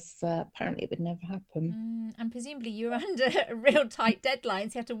because apparently it would never happen. And presumably you're under real tight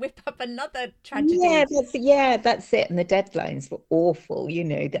deadlines. You have to whip up another tragedy. That's it. And the deadlines were awful.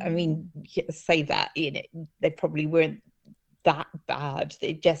 I mean, say that, they probably weren't that bad.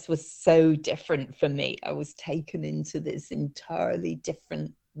 It just was so different for me. I was taken into this entirely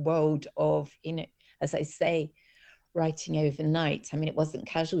different world of, as I say, writing overnight. I mean, it wasn't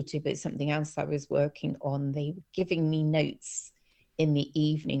Casualty, but it's something else I was working on. They were giving me notes in the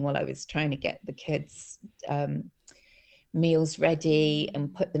evening while I was trying to get the kids meals ready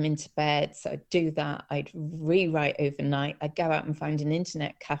and put them into bed. So I'd do that. I'd rewrite overnight. I'd go out and find an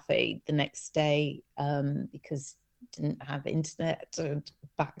internet cafe the next day because I didn't have internet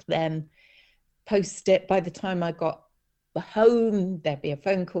back then. Post it. By the time I got home, there'd be a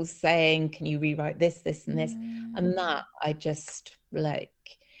phone call saying, can you rewrite this and this? And that I just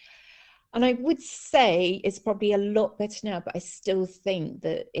and I would say it's probably a lot better now, but I still think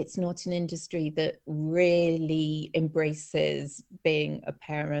that it's not an industry that really embraces being a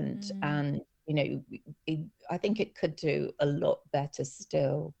parent. And, I think it could do a lot better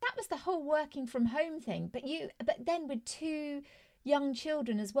still. That was the whole working from home thing. But then with two young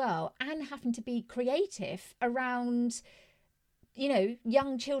children as well, and having to be creative around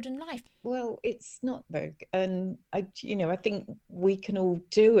young children life. Well, it's not though, and I think we can all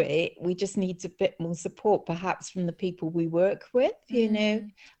do it. We just need a bit more support perhaps from the people we work with, a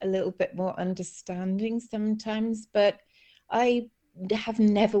little bit more understanding sometimes. But I have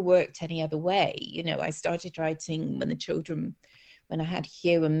never worked any other way. I started writing when I had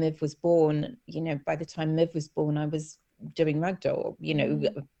Hugh and Miv was born. By the time Miv was born, I was doing Ragdoll.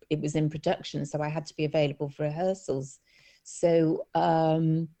 It was in production, so I had to be available for rehearsals. So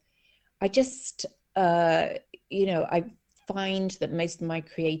I just, I find that most of my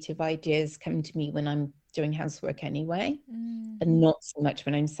creative ideas come to me when I'm doing housework anyway, and not so much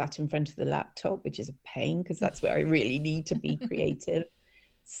when I'm sat in front of the laptop, which is a pain because that's where I really need to be creative.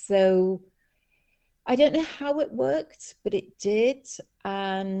 So I don't know how it worked, but it did.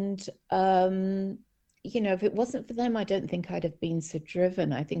 And, if it wasn't for them, I don't think I'd have been so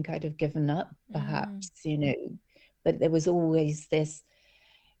driven. I think I'd have given up perhaps, But there was always this,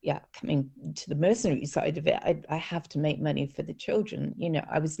 coming to the mercenary side of it, I have to make money for the children.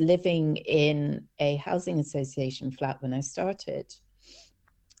 I was living in a housing association flat when I started,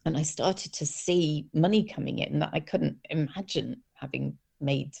 and I started to see money coming in that I couldn't imagine having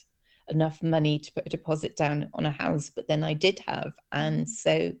made enough money to put a deposit down on a house, but then I did have. And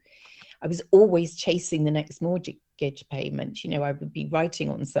so I was always chasing the next mortgage payment. You know, I would be writing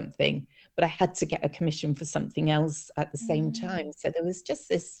on something, but I had to get a commission for something else at the same time. So there was just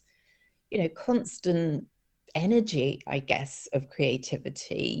this, you know, constant energy, I guess, of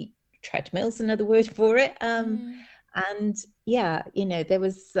creativity. Treadmill's another word for it. And yeah, you know, there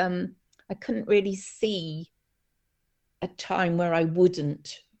was, I couldn't really see a time where I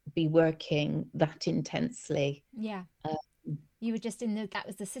wouldn't be working that intensely. Yeah. You were just in that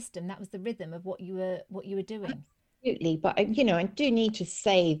was the system, that was the rhythm of what you were doing. Absolutely. But I, you know, I do need to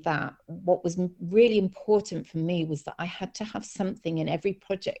say that what was really important for me was that I had to have something in every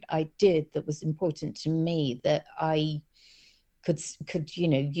project I did that was important to me, that I could, you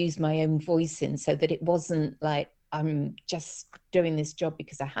know, use my own voice in, so that it wasn't like I'm just doing this job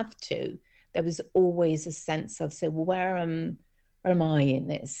because I have to. There was always a sense of, so where am I in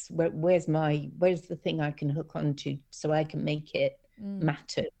this? Where's the thing I can hook onto so I can make it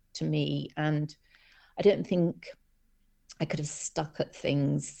matter to me? And I don't think I could have stuck at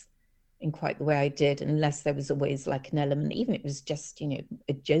things in quite the way I did unless there was always like an element, even if it was just, you know,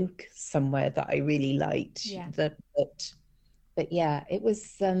 a joke somewhere that I really liked. Yeah. But yeah, it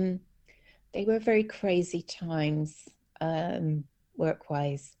was, they were very crazy times,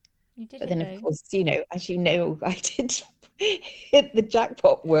 work-wise. You did but it, then, though. of course, you know, as you know, I did hit the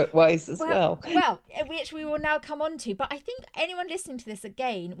jackpot work-wise as well. Well, which we will now come on to. But I think anyone listening to this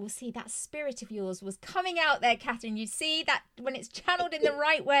again will see that spirit of yours was coming out there, Catherine. You see that when it's channeled in the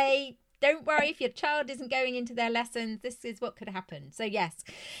right way. Don't worry if your child isn't going into their lessons. This is what could happen. So yes,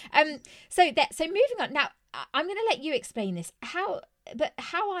 so moving on now. I'm going to let you explain this. How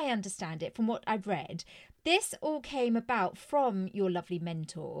I understand it from what I've read, this all came about from your lovely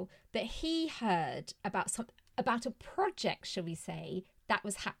mentor, that he heard about a project, shall we say, that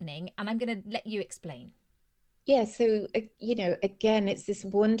was happening, and I'm going to let you explain. Yeah, so, you know, again, it's this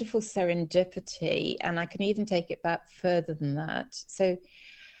wonderful serendipity, and I can even take it back further than that. So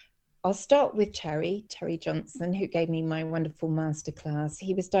I'll start with Terry Johnson, who gave me my wonderful masterclass.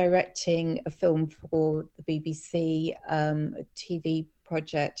 He was directing a film for the BBC, a TV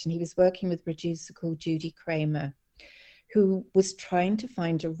project, and he was working with a producer called Judy Kramer, who was trying to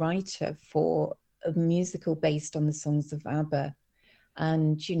find a writer for a musical based on the songs of ABBA.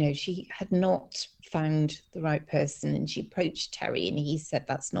 And, you know, she had not found the right person, and she approached Terry, and he said,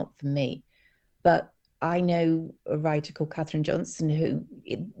 that's not for me. But I know a writer called Catherine Johnson, who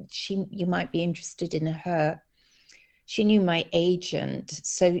you might be interested in her. She knew my agent,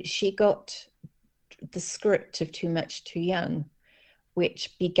 so she got the script of Too Much Too Young,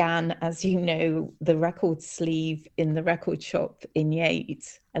 which began, as you know, the record sleeve in the record shop in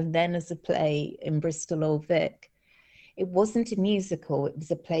Yate, and then as a play in Bristol Old Vic. It wasn't a musical, it was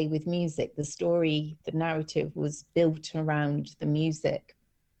a play with music. The story, the narrative was built around the music.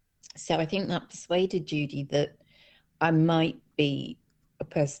 So I think that persuaded Judy that I might be a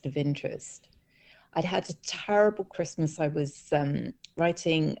person of interest. I'd had a terrible Christmas. I was I'd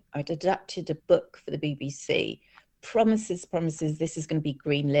adapted a book for the BBC. Promises, this is going to be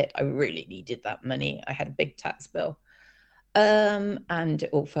greenlit. I really needed that money. I had a big tax bill. And it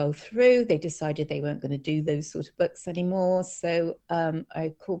all fell through. They decided they weren't going to do those sort of books anymore. So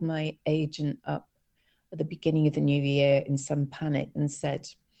I called my agent up at the beginning of the new year in some panic and said,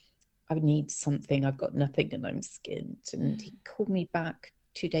 I need something. I've got nothing and I'm skint. And he called me back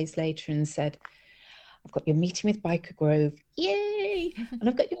 2 days later and said, I've got your meeting with Biker Grove. Yay! And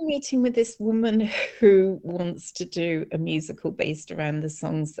I've got your meeting with this woman who wants to do a musical based around the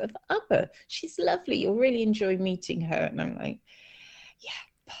songs of ABBA. She's lovely. You'll really enjoy meeting her. And I'm like, yeah,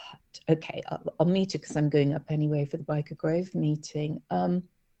 but okay, I'll meet her because I'm going up anyway for the Biker Grove meeting.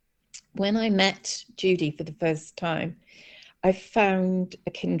 When I met Judy for the first time, I found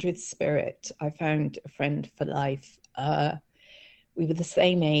a kindred spirit. I found a friend for life. We were the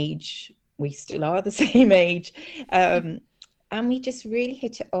same age. We still are the same age. And we just really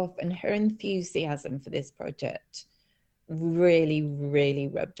hit it off. And her enthusiasm for this project really, really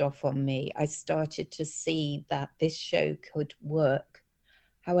rubbed off on me. I started to see that this show could work.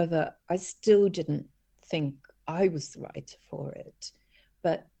 However, I still didn't think I was the writer for it.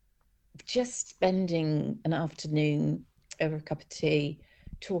 But just spending an afternoon over a cup of tea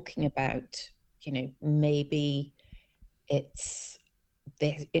talking about, you know, maybe it's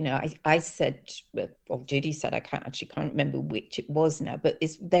this, you know, I said, well, Judy said, I can't remember which it was now, but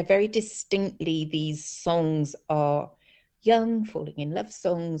they're very distinctly, these songs are young falling in love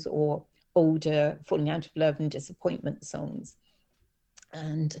songs or older falling out of love and disappointment songs.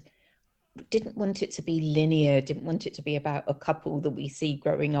 And didn't want it to be linear, didn't want it to be about a couple that we see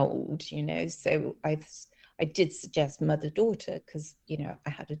growing old, you know. So I did suggest mother-daughter because, you know, I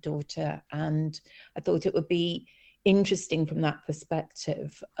had a daughter and I thought it would be interesting from that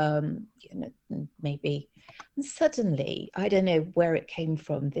perspective, you know, maybe. And suddenly, I don't know where it came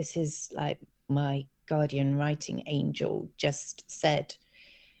from. This is like my guardian writing angel just said,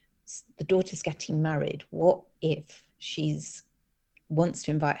 the daughter's getting married. What if she's wants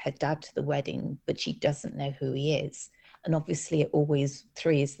to invite her dad to the wedding, but she doesn't know who he is? And obviously,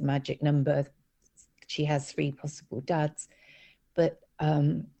 three is the magic number. She has three possible dads. But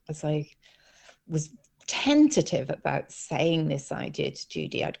as I was tentative about saying this idea to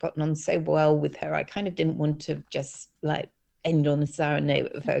Judy, I'd gotten on so well with her. I kind of didn't want to just like end on a sour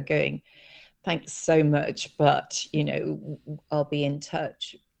note of her going, thanks so much, but, you know, I'll be in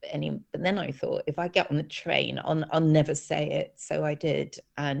touch. But then I thought, if I get on the train, I'll never say it. So I did.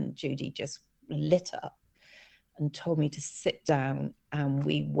 And Judy just lit up and told me to sit down, and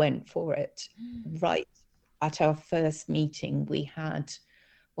we went for it. Right at our first meeting, we had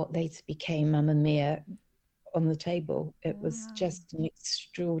what later became Mamma Mia on the table. It was just an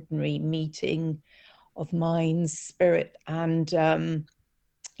extraordinary meeting of minds, spirit, and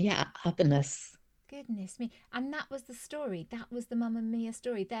happiness. Goodness me. And that was the story. That was the Mamma Mia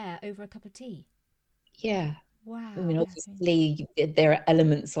story there over a cup of tea. Yeah. Wow. I mean, obviously, there are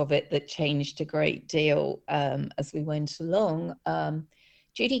elements of it that changed a great deal as we went along.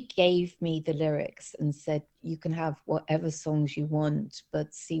 Judy gave me the lyrics and said, you can have whatever songs you want,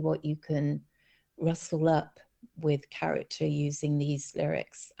 but see what you can rustle up with character using these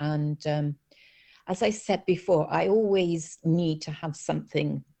lyrics. And as I said before, I always need to have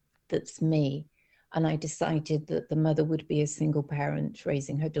something that's me. And I decided that the mother would be a single parent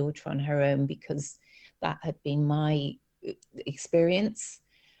raising her daughter on her own, because that had been my experience.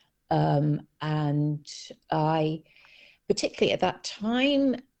 And I, particularly at that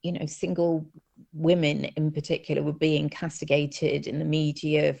time, you know, single women in particular were being castigated in the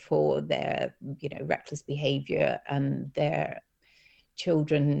media for their, you know, reckless behavior and their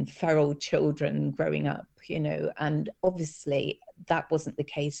children, feral children growing up, you know. And obviously that wasn't the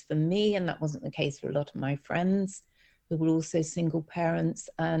case for me, and that wasn't the case for a lot of my friends who were also single parents.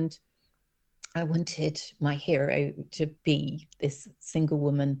 And I wanted my hero to be this single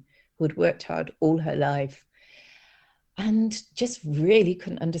woman who had worked hard all her life and just really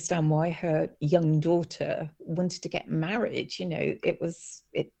couldn't understand why her young daughter wanted to get married. You know,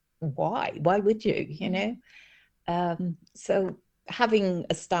 why would you, you know? So having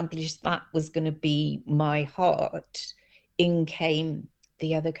established that was going to be my heart, in came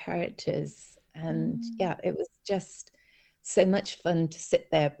the other characters. And it was just so much fun to sit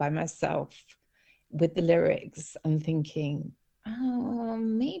there by myself with the lyrics and thinking, oh,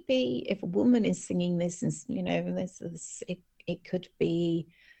 maybe if a woman is singing this, and, you know, it could be,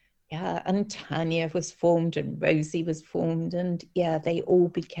 and Tanya was formed and Rosie was formed, and they all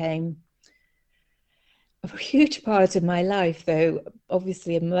became a huge part of my life, though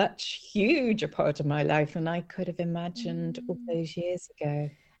obviously a much huger part of my life than I could have imagined all those years ago.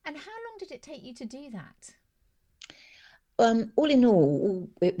 And how long did it take you to do that? All in all,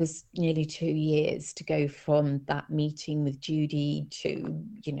 it was nearly 2 years to go from that meeting with Judy to,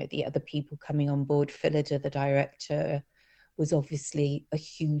 you know, the other people coming on board. Phillida, the director, was obviously a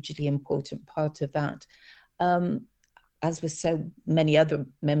hugely important part of that, as were so many other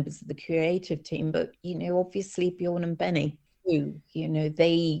members of the creative team. But, you know, obviously Bjorn and Benny, too, you know,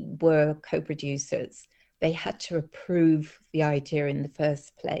 they were co-producers. They had to approve the idea in the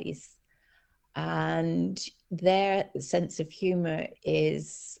first place. And their sense of humor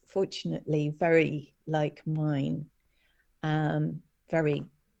is fortunately very like mine, very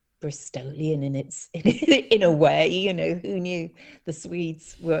Bristolian in a way. You know, who knew the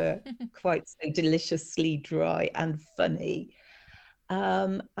Swedes were quite so deliciously dry and funny.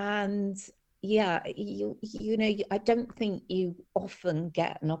 And you know, I don't think you often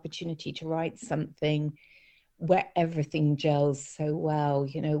get an opportunity to write something where everything gels so well.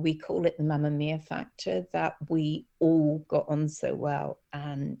 You know, we call it the Mamma Mia factor, that we all got on so well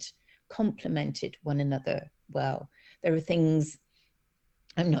and complemented one another well. There are things,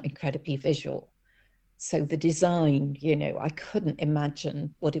 I'm not incredibly visual, so the design, you know, I couldn't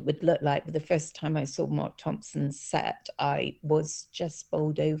imagine what it would look like. But the first time I saw Mark Thompson's set, I was just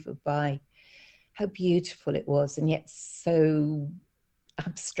bowled over by how beautiful it was, and yet so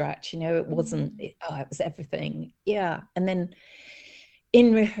abstract. You know, it wasn't, it was everything. And then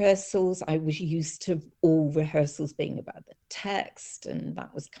in rehearsals, I was used to all rehearsals being about the text, and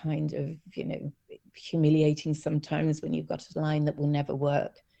that was kind of, you know, humiliating sometimes when you've got a line that will never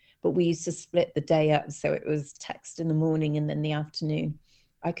work. but we used to split the day up. So it was text in the morning and then the afternoon.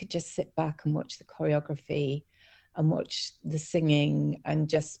 I could just sit back and watch the choreography and watch the singing and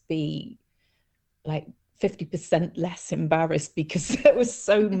just be like 50% less embarrassed because there was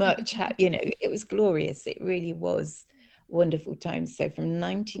so much, it was glorious. It really was wonderful times. So from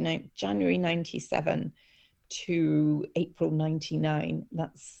January 97 to April 99,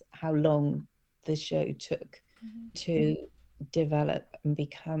 that's how long the show took to develop and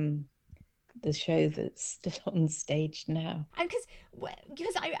become the show that's still on stage now. And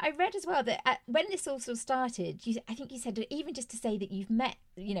because I read as well that when this all sort of started, I think you said that even just to say that you've met,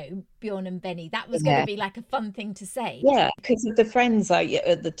 Bjorn and Benny, that was going to be like a fun thing to say. Yeah, because of the friends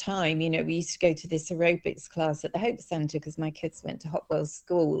at the time, we used to go to this aerobics class at the Hope Centre because my kids went to Hopwell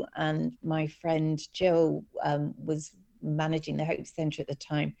School, and my friend Jill was managing the Hope Centre at the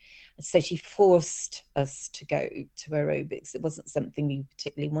time. So she forced us to go to aerobics. It wasn't something we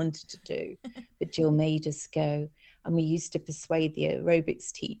particularly wanted to do, but Jill made us go. And we used to persuade the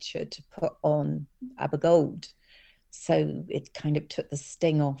aerobics teacher to put on ABBA Gold. So it kind of took the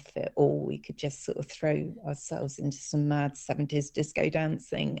sting off it all. We could just sort of throw ourselves into some mad 70s disco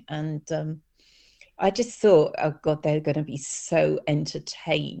dancing. And I just thought, oh God, they're going to be so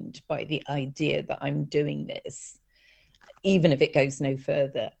entertained by the idea that I'm doing this. Even if it goes no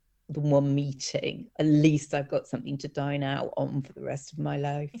further than one meeting, at least I've got something to dine out on for the rest of my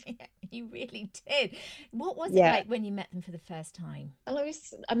life. Yeah, you really did. What was it like when you met them for the first time? Well,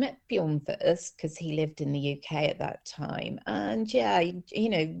 I met Bjorn first because he lived in the UK at that time. And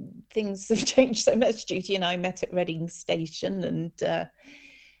things have changed so much. Judy and I met at Reading Station, and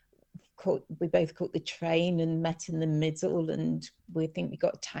we both caught the train and met in the middle, and we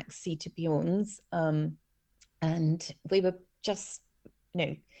got a taxi to Bjorn's. And we were just,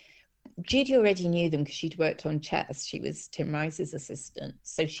 Judy already knew them because she'd worked on Chess. She was Tim Rice's assistant.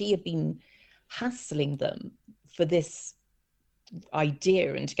 So she had been hassling them for this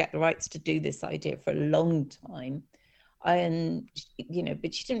idea and to get the rights to do this idea for a long time. And,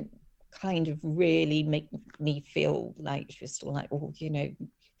 but she didn't kind of really make me feel like she was still like, oh,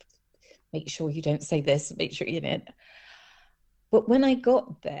 make sure you don't say this, make sure you didn't. But when I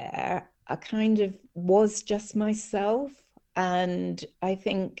got there, I kind of was just myself. And I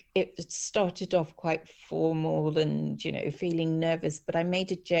think it started off quite formal and, feeling nervous, but I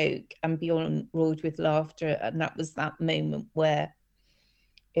made a joke and Bjorn roared with laughter. And that was that moment where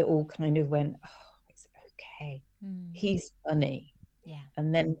it all kind of went, oh, it's okay. He's funny. Yeah.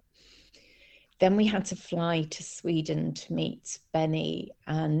 And then we had to fly to Sweden to meet Benny.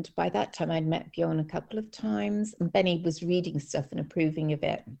 And by that time I'd met Bjorn a couple of times, and Benny was reading stuff and approving of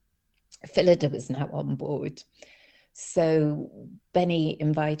it. Phillida was now on board. So Benny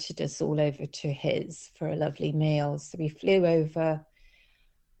invited us all over to his for a lovely meal. So we flew over,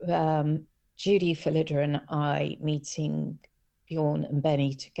 Judy, Phillida and I meeting Bjorn and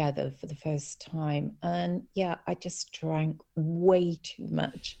Benny together for the first time. And I just drank way too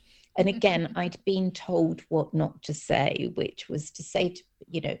much. And again, I'd been told what not to say, which was to say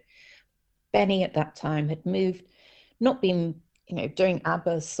to, Benny at that time had moved, not been doing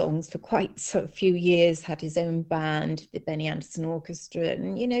ABBA songs for quite a few years, had his own band, the Benny Anderson Orchestra,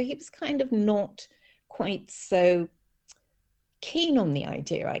 and, he was kind of not quite so keen on the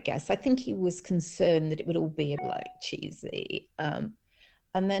idea, I guess. I think he was concerned that it would all be like cheesy. And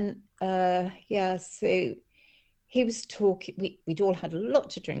then, so he was talking, we'd all had a lot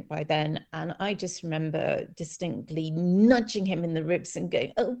to drink by then, and I just remember distinctly nudging him in the ribs and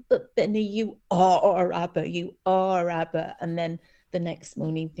going, oh, but Benny, you are ABBA, you are ABBA. And then the next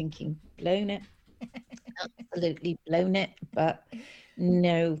morning thinking, blown it, absolutely blown it. But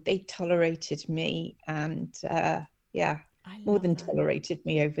no, they tolerated me, and more than tolerated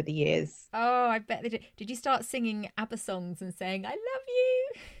me over the years. Oh, I bet they did. Did you start singing ABBA songs and saying, I love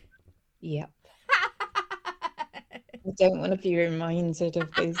you? Yeah. I don't want to be reminded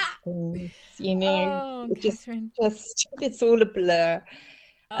of those things, Oh, just it's all a blur.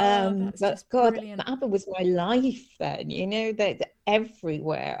 That's but just God, brilliant. ABBA was my life then, they're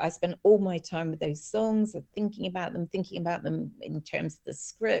everywhere. I spent all my time with those songs and thinking about them in terms of the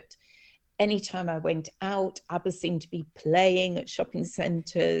script. Anytime I went out, ABBA seemed to be playing at shopping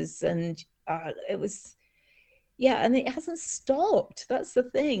centres, and it was, and it hasn't stopped. That's the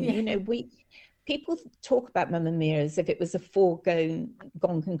thing, people talk about Mamma Mia as if it was a foregone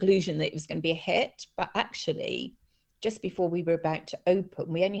conclusion that it was going to be a hit, but actually, just before we were about to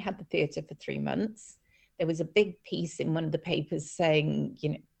open, we only had the theatre for 3 months. There was a big piece in one of the papers saying,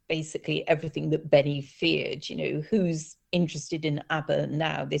 basically everything that Benny feared, who's interested in ABBA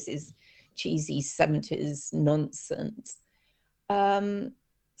now? This is cheesy 70s nonsense.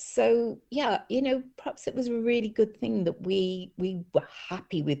 So yeah, perhaps it was a really good thing that we were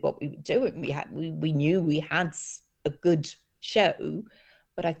happy with what we were doing. We knew we had a good show,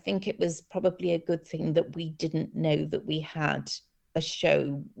 but I think it was probably a good thing that we didn't know that we had a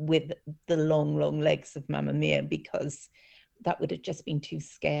show with the long legs of Mamma Mia, because that would have just been too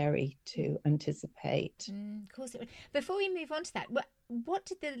scary to anticipate. Of course it would. Before we move on to that, what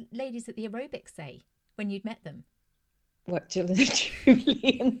did the ladies at the aerobics say when you'd met them? What, Julie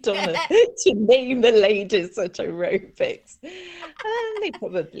and Donna, to name the ladies at aerobics. And they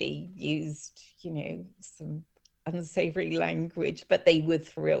probably used, some unsavory language, but they were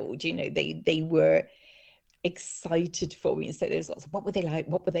thrilled. They were excited for me. And so there's lots of, what were they like?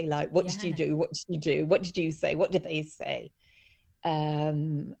 What were they like? What did you do? What did you do? What did you say? What did they say?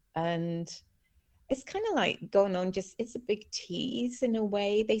 And it's kind of like gone on, it's a big tease in a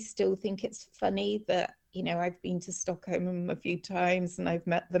way. They still think it's funny that, I've been to Stockholm a few times and I've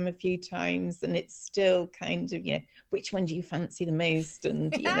met them a few times, and it's still kind of, which one do you fancy the most?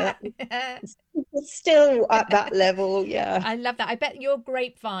 And, it's still at that level. Yeah. I love that. I bet your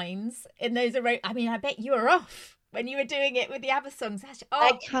grapevines in those I bet you were off when you were doing it with the ABBA songs.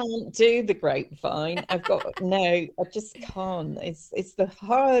 I can't do the grapevine. I just can't. It's the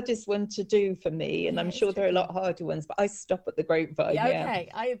hardest one to do for me, and I'm sure there are a lot harder ones, but I stop at the grapevine. Okay.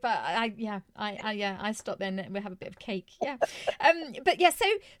 I stop then. We have a bit of cake. Yeah. But yeah.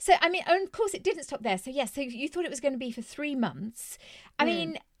 So I mean, and of course, it didn't stop there. So yeah. So you thought it was going to be for 3 months. I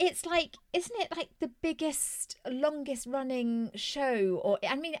mean, it's like, isn't it like the biggest, longest running show? Or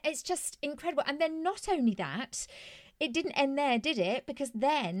I mean, it's just incredible. And then not only that, it didn't end there, did it? Because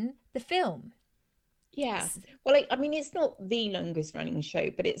then the film. Yeah. Well, I mean, it's not the longest running show,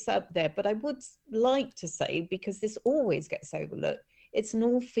 but it's up there. But I would like to say, because this always gets overlooked, it's an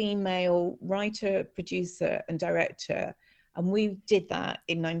all-female writer, producer, and director. And we did that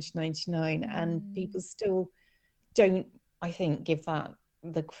in 1999, and people still don't, I think, give that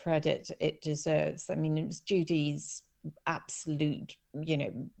the credit it deserves. I mean, it was Judy's absolute,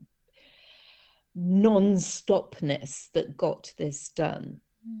 non-stopness that got this done.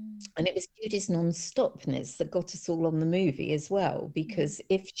 And it was Judy's non-stopness that got us all on the movie as well, because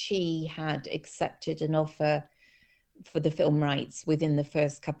if she had accepted an offer for the film rights within the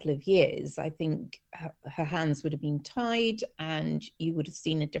first couple of years, I think her hands would have been tied and you would have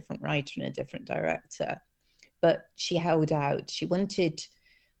seen a different writer and a different director. But she held out. She wanted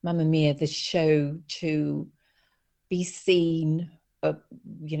Mamma Mia, the show, to be seen,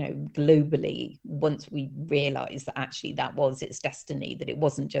 globally, once we realised that actually that was its destiny, that it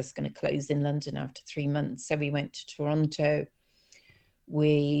wasn't just going to close in London after 3 months. So we went to Toronto.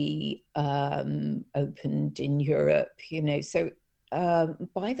 We opened in Europe, So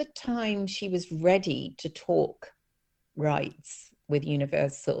by the time she was ready to talk rights with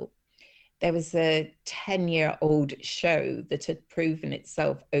Universal, there was a 10-year-old show that had proven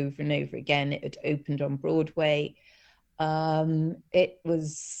itself over and over again. It had opened on Broadway. It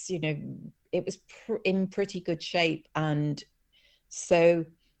was, in pretty good shape. And so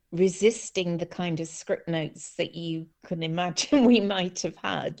resisting the kind of script notes that you can imagine we might have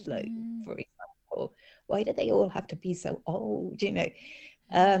had, like, for example, why do they all have to be so old,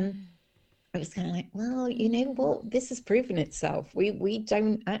 it was kind of like, well, what? This has proven itself. We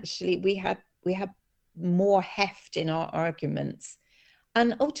don't actually, we have more heft in our arguments.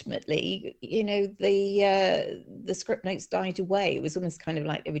 And ultimately, the script notes died away. It was almost kind of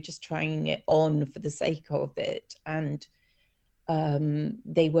like they were just trying it on for the sake of it. And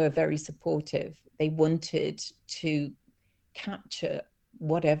they were very supportive. They wanted to capture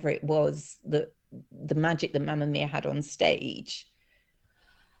whatever it was, the magic that Mamma Mia had on stage,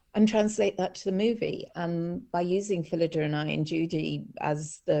 and translate that to the movie. By using Phillida and I and Judy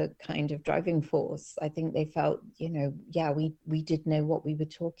as the kind of driving force, I think they felt, we did know what we were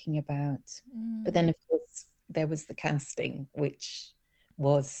talking about. But then, of course, there was the casting, which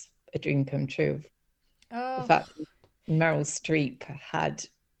was a dream come true. The fact that Meryl Streep had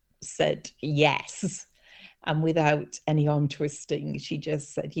said yes, and without any arm twisting, she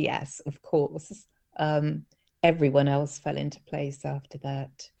just said yes, of course. Everyone else fell into place after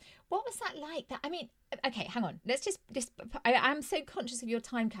that. What was that like? I mean, okay, hang on. Let's just I'm so conscious of your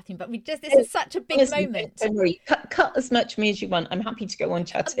time, Catherine, but this is such a big moment. Don't worry. Cut as much me as you want. I'm happy to go on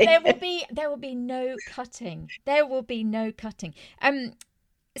chatting. There will be no cutting. There will be no cutting.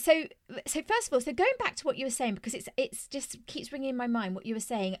 So first of all, going back to what you were saying, because it's just keeps ringing in my mind what you were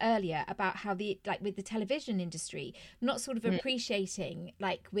saying earlier about how with the television industry not sort of appreciating,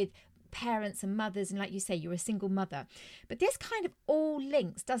 like, with parents and mothers, and like you say, you're a single mother. But this kind of all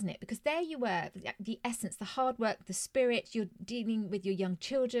links, doesn't it? Because there you were, the essence, the hard work, the spirit, you're dealing with your young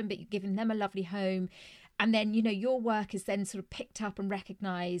children, but you're giving them a lovely home. And then, you know, your work is then sort of picked up and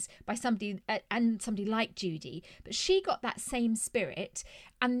recognised by somebody, and somebody like Judy. But she got that same spirit.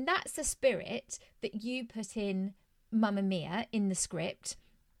 And that's the spirit that you put in Mamma Mia in the script,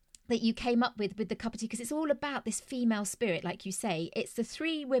 that you came up with the cup of tea, because it's all about this female spirit, like you say. It's the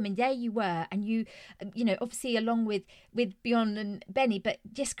three women, there you were, and you know, obviously along with Bjorn and Benny, but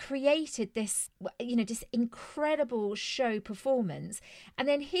just created this, you know, this incredible show performance. And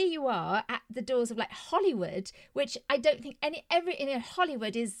then here you are at the doors of like Hollywood, which I don't think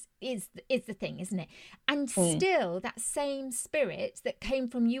Hollywood is the thing, isn't it? And still that same spirit that came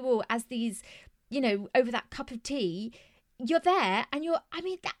from you all as these, you know, over that cup of tea, you're there, and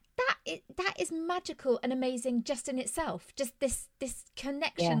that is magical and amazing just in itself. Just this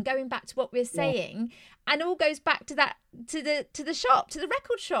connection, going back to what we're saying, and all goes back to that, to the shop, to the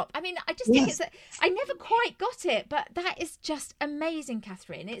record shop. I mean, I just think I never quite got it, but that is just amazing,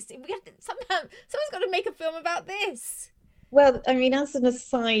 Catherine. Someone's got to make a film about this. Well, I mean, as an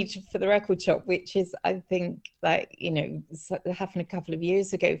aside for the record shop, which is, I think, like, you know, happened a couple of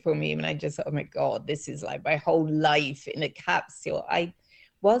years ago for me, and I just thought, oh my God, this is like my whole life in a capsule.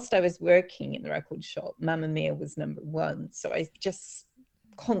 Whilst I was working in the record shop, Mamma Mia was #1. So I just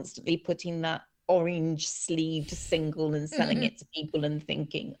constantly putting that orange sleeved single and selling it to people and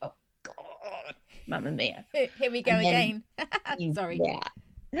thinking, oh God, Mamma Mia. Here we go again. Sorry.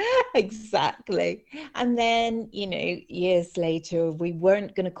 Yeah, exactly. And then, you know, years later, we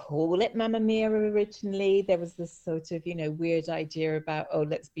weren't going to call it Mamma Mia originally. There was this sort of, you know, weird idea about, oh,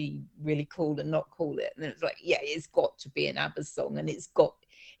 let's be really cool and not call it. And it was like, yeah, it's got to be an ABBA song, and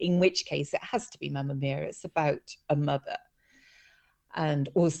in which case it has to be Mamma Mia. It's about a mother. And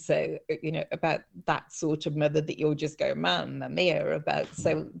also, you know, about that sort of mother that you'll just go, Mamma Mia, about.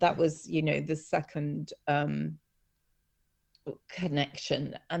 So that was, you know, the second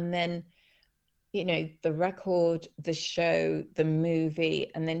connection. And then, you know, the record, the show, the movie.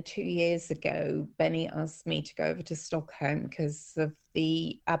 And then 2 years ago, Benny asked me to go over to Stockholm because of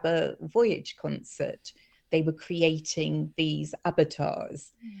the ABBA Voyage concert. They were creating these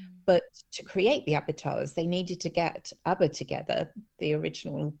avatars. But to create the avatars, they needed to get ABBA together, the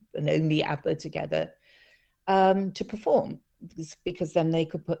original and only ABBA together, to perform, because then they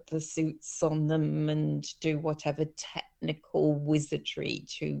could put the suits on them and do whatever technical wizardry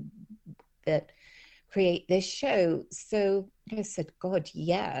to create this show. So I said, God,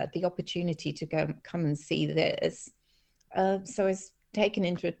 yeah, the opportunity to come and see this. So I was taken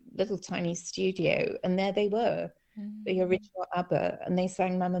into a little tiny studio, and there they were, the original ABBA, and they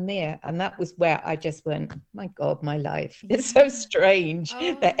sang Mamma Mia. And that was where I just went, my God, my life. It's so strange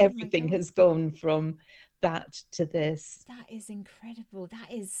that everything has gone from that to this. That is incredible.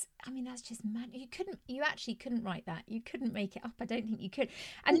 That is, I mean, that's just mad. You actually couldn't write that. You couldn't make it up. I don't think you could.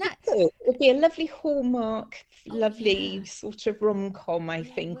 And it would be a lovely Hallmark, sort of rom-com, I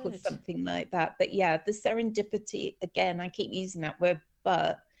think, or something like that. But yeah, the serendipity, again, I keep using that word,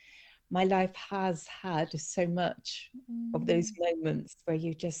 but my life has had so much of those moments where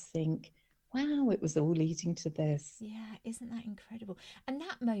you just think, wow, it was all leading to this. Yeah, isn't that incredible? And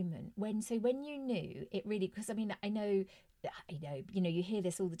that moment when you knew it really, because I mean, I know, you know, you hear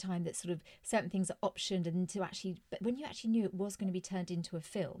this all the time, that sort of certain things are optioned, and but when you actually knew it was going to be turned into a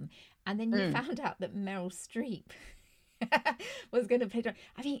film, and then you found out that Meryl Streep was going to play.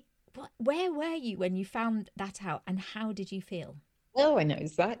 I mean, where were you when you found that out, and how did you feel? Oh, I know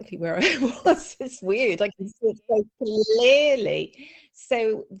exactly where I was. It's weird. I can see it so clearly.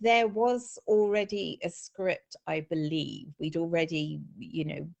 So there was already a script, I believe. We'd already, you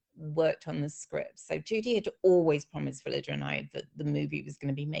know, worked on the script. So Judy had always promised Phillida and I that the movie was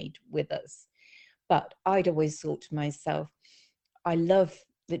going to be made with us. But I'd always thought to myself, I love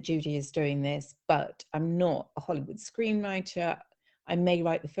that Judy is doing this, but I'm not a Hollywood screenwriter. I may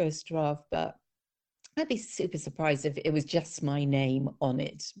write the first draft, but I'd be super surprised if it was just my name on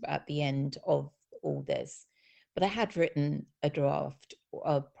it at the end of all this. But I had written a draft,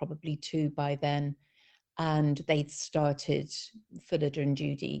 probably 2 by then, and Phillida and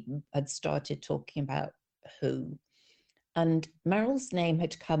Judy had started talking about who. And Meryl's name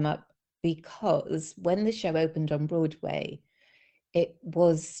had come up because when the show opened on Broadway, it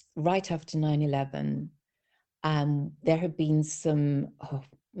was right after 9/11. There had been some,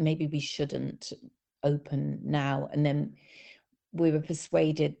 maybe we shouldn't open now, and then we were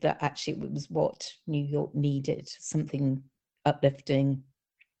persuaded that actually it was what New York needed, something uplifting,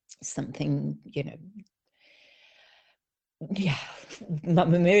 something, you know, yeah,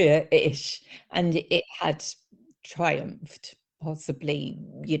 Mamma Mia-ish, and it had triumphed, possibly,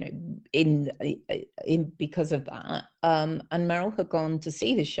 in because of that. And Meryl had gone to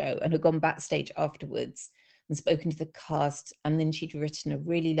see the show and had gone backstage afterwards and spoken to the cast, and then she'd written a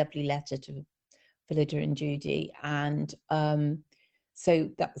really lovely letter to Phillida and Judy, and so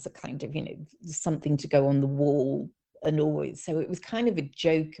that was a kind of, something to go on the wall. And always, so it was kind of a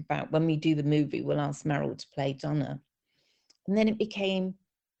joke about when we do the movie, we'll ask Meryl to play Donna. And then it became,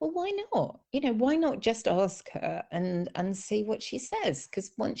 well, why not? Why not just ask her and see what she says?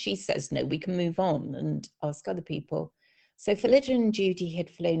 Because once she says no, we can move on and ask other people. So Phillida and Judy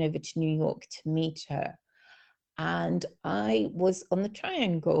had flown over to New York to meet her, and I was on the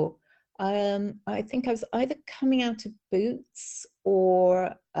Triangle. I think I was either coming out of Boots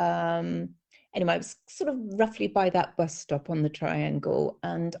or anyway, I was sort of roughly by that bus stop on the Triangle,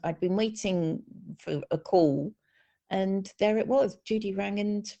 and I'd been waiting for a call. And there it was. Judy rang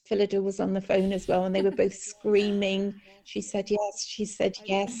and Phillida was on the phone as well. And they were both screaming. She said yes, she said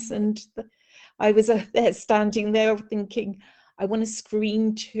yes. And I was there standing there thinking, I want to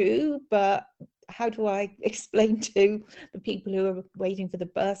scream too, but how do I explain to the people who are waiting for the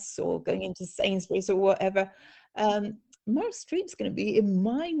bus or going into Sainsbury's or whatever? Meryl Streep's going to be in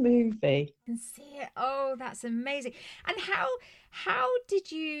my movie. I can see it. Oh, that's amazing. And how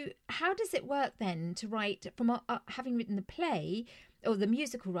does it work then to write from having written the play, or the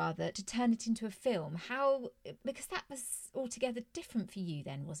musical rather, to turn it into a film? Because that was altogether different for you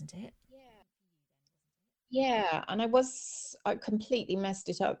then, wasn't it? Yeah, and I completely messed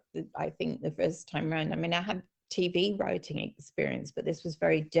it up, I think, the first time around. I mean, I had TV writing experience, but this was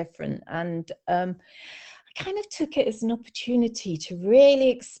very different. And I kind of took it as an opportunity to really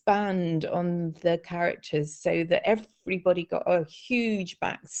expand on the characters so that everybody got a huge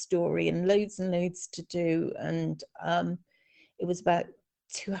backstory and loads to do. And it was about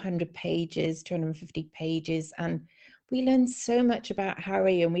 200 pages, 250 pages. And we learned so much about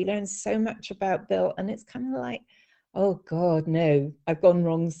Harry and we learned so much about Bill. And it's kind of like, oh God, no, I've gone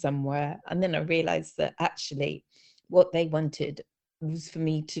wrong somewhere. And then I realized that actually what they wanted was for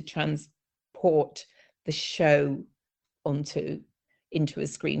me to transport the show into a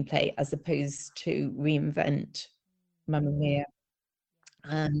screenplay as opposed to reinvent Mamma Mia.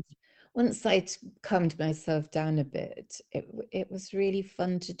 And once I'd calmed myself down a bit, it was really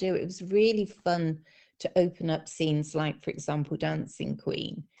fun to do. It was really fun to open up scenes like, for example, Dancing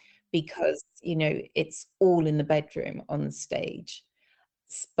Queen, because, it's all in the bedroom on the stage.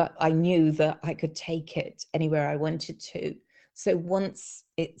 But I knew that I could take it anywhere I wanted to. So once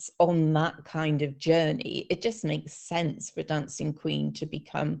it's on that kind of journey, it just makes sense for Dancing Queen to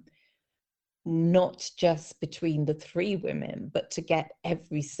become not just between the three women, but to get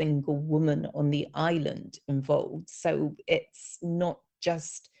every single woman on the island involved. So it's not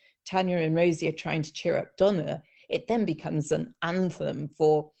just Tanya and Rosie are trying to cheer up Donna. It then becomes an anthem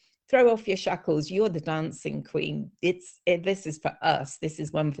for throw off your shackles, you're the dancing queen. This is for us. This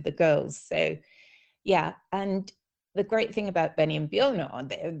is one for the girls. So yeah, and the great thing about Benny and Bjorn are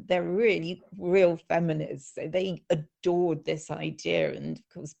they're really real feminists. So they adored this idea. And of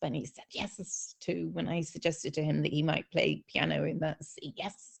course, Benny said yes to when I suggested to him that he might play piano in that scene.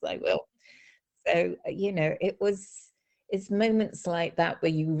 Yes, I will. So, it's moments like that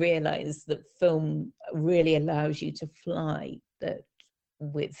where you realize that film really allows you to fly that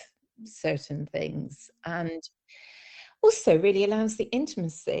with certain things, and also really allows the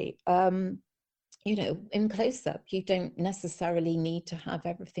intimacy. In close up, you don't necessarily need to have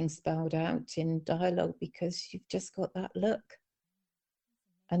everything spelled out in dialogue because you've just got that look.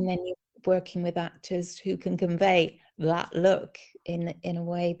 And then you're working with actors who can convey that look in a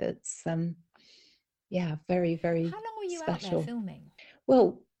way that's very, very How long were you out there special. filming?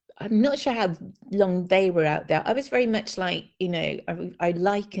 Well, I'm not sure how long they were out there. I was very much like, I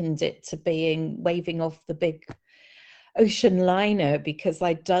likened it to being waving off the big ocean liner because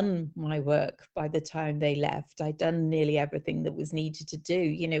I'd done my work by the time they left. I'd done nearly everything that was needed to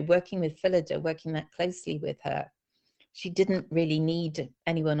do. Working with Phillida, working that closely with her, she didn't really need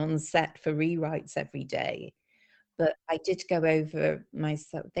anyone on set for rewrites every day. But I did go over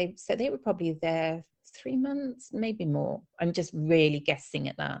myself. They were probably there 3 months, maybe more. I'm just really guessing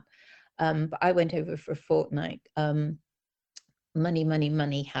at that. But I went over for a fortnight.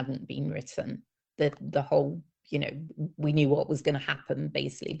 Money hadn't been written. The whole, we knew what was going to happen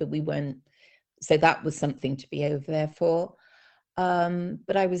basically, but we weren't. So that was something to be over there for.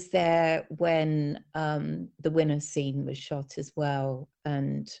 But I was there when the winner scene was shot as well,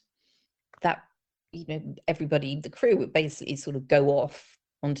 and that, everybody, the crew would basically sort of go off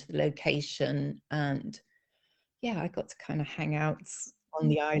onto the location, and yeah, I got to kind of hang out on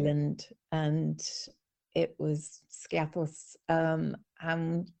the island, and it was Skiathos.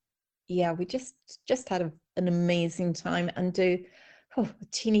 And yeah, we just had an amazing time and do a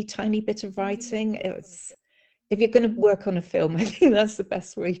teeny tiny bit of writing. It was, if you're going to work on a film, I think that's the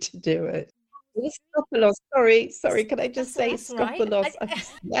best way to do it. Scopolos, sorry, can I just say That's all right. Scopolos?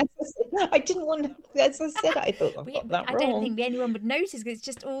 Yes, I didn't want to, as I said, I thought I got that I wrong. don't think anyone would notice because it's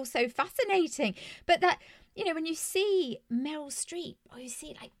just all so fascinating. But that, when you see Meryl Streep or you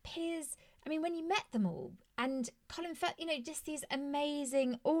see like Piers, I mean, when you met them all and Colin Firth, just these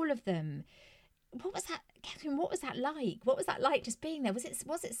amazing, all of them. What was that, Catherine? What was that like? What was that like just being there? Was it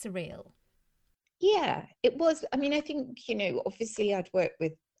surreal? Yeah, it was. I mean, I think, obviously I'd worked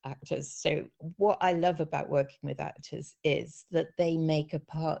with actors. So what I love about working with actors is that they make a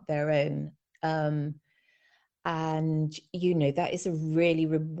part their own. And, that is a really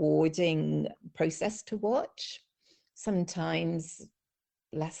rewarding process to watch. Sometimes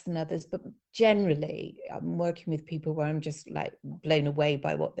less than others, but generally I'm working with people where I'm just like blown away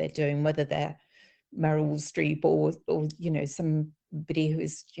by what they're doing, whether they're Meryl Streep or somebody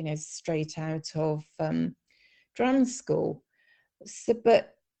who's straight out of drama school. So,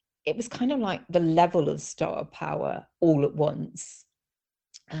 but it was kind of like the level of star power all at once,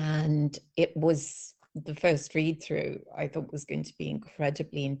 and it was the first read through. I thought was going to be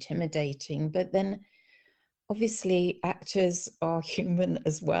incredibly intimidating, but then obviously actors are human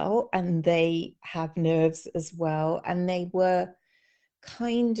as well, and they have nerves as well, and they were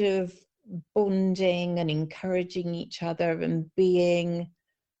kind of bonding and encouraging each other and being,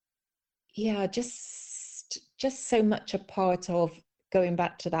 yeah, just so much a part of, going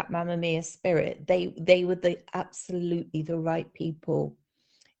back to that Mamma Mia spirit. They were absolutely the right people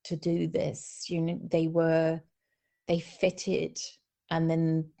to do this. They fitted, and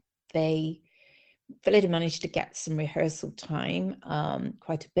then Phillida managed to get some rehearsal time,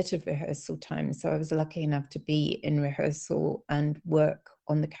 quite a bit of rehearsal time. So I was lucky enough to be in rehearsal and work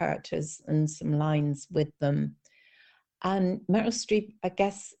on the characters and some lines with them. And Meryl Streep, I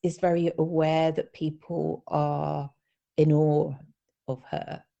guess, is very aware that people are in awe of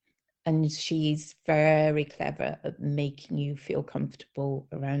her. And she's very clever at making you feel comfortable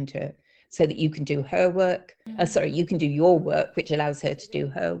around her so that you can do her work. You can do your work, which allows her to do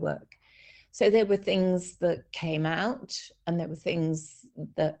her work. So there were things that came out and there were things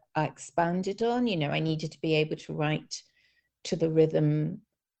that I expanded on. I needed to be able to write to the rhythm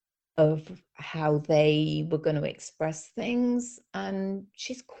of how they were going to express things. And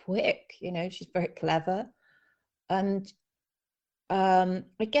she's quick, she's very clever. And I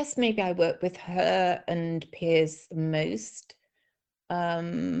guess maybe I work with her and Piers the most.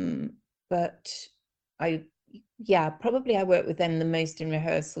 But probably I work with them the most in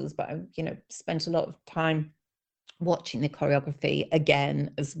rehearsals, but I, spent a lot of time watching the choreography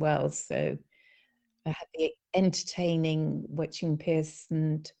again as well. So I had the entertaining watching Piers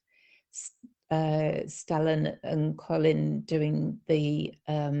and Stalin and Colin doing the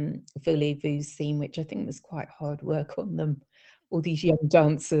voulez-vous scene, which I think was quite hard work on them. All these young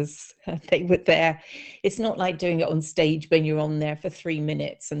dancers, they were there. It's not like doing it on stage when you're on there for 3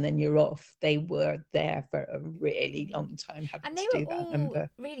 minutes and then you're off. They were there for a really long time having to do that number.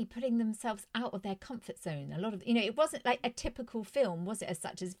 Really putting themselves out of their comfort zone. A lot of, it wasn't like a typical film, was it, as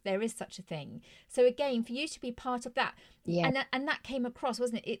such, as there is such a thing. So again, for you to be part of that, and that came across,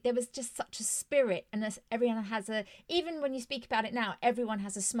 wasn't it? There was just such a spirit, and everyone has even when you speak about it now, everyone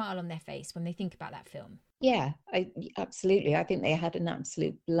has a smile on their face when they think about that film. Yeah, absolutely. I think they had an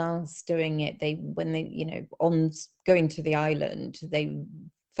absolute blast doing it. When they, on going to the island,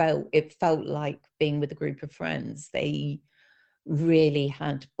 it felt like being with a group of friends. They really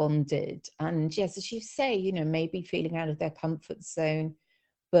had bonded. And yes, as you say, maybe feeling out of their comfort zone,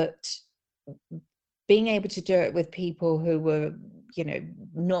 but being able to do it with people who were,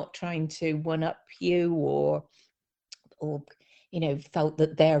 not trying to one up you or felt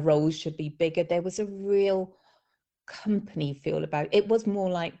that their roles should be bigger. There was a real company feel about it. It was more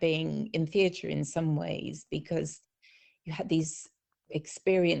like being in theatre in some ways, because you had these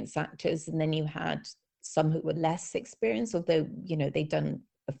experienced actors and then you had some who were less experienced, although, they'd done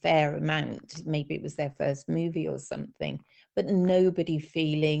a fair amount. Maybe it was their first movie or something, but nobody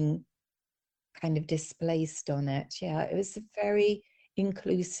feeling kind of displaced on it. Yeah, it was a very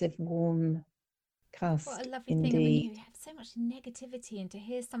inclusive, warm cast. What a lovely indeed. thing. And when you have so much negativity, and to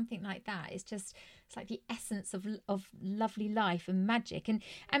hear something like that, it's like the essence of lovely life and magic. And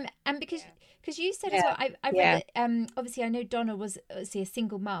because you said as well, I read that obviously I know Donna was obviously a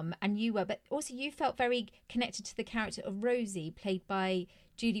single mum and you were, but also you felt very connected to the character of Rosie, played by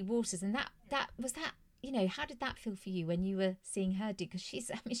Judy Waters, and that how did that feel for you when you were seeing her do? Because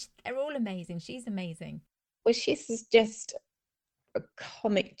they're all amazing. She's amazing. Well, she's just a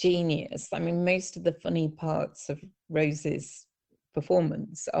comic genius. I mean, most of the funny parts of Rose's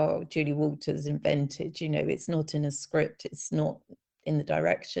performance are Julie Walters invented. It's not in a script, it's not in the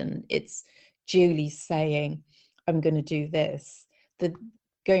direction. It's Julie saying, I'm going to do this.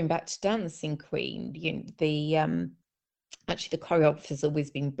 Going back to Dancing Queen, actually the choreographer's always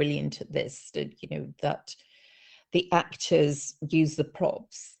been brilliant at this, that the actors use the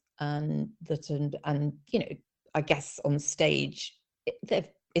props and I guess on stage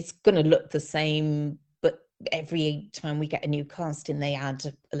it's going to look the same, but every time we get a new casting, they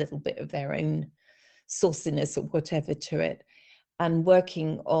add a little bit of their own sauciness or whatever to it. And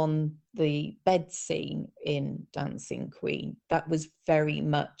working on the bed scene in Dancing Queen, that was very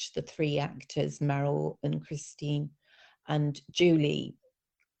much the three actors, Meryl and Christine and Julie,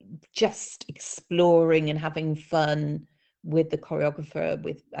 just exploring and having fun with the choreographer,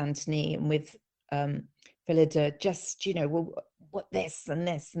 with Anthony and with Phillida, just, what this and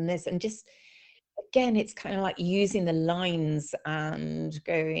this and this, and just, again, it's kind of like using the lines and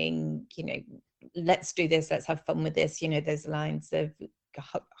going, let's do this, let's have fun with this. There's lines of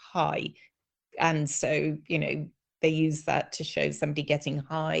high, and so they use that to show somebody getting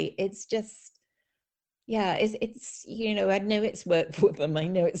high. It's just, yeah, it's I know it's work for them. I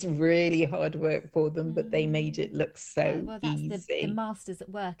know it's really hard work for them, but they made it look so well, that's easy. The masters at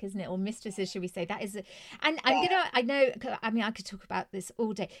work, isn't it? Or mistresses, should we say? That is, and I know. I mean, I could talk about this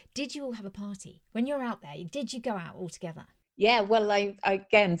all day. Did you all have a party when you're out there? Did you go out all together? Yeah, well, I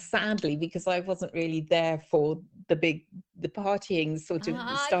again, sadly, because I wasn't really there for the partying sort of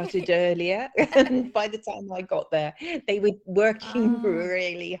started earlier. And by the time I got there, they were working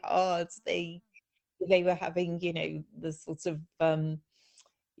really hard. They were having, the sort of, So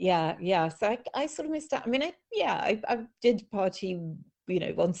I sort of missed out. I mean, I did party,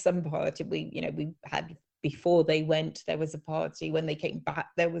 on some party. We had, before they went, there was a party. When they came back,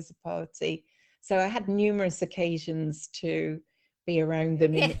 there was a party. So I had numerous occasions to be around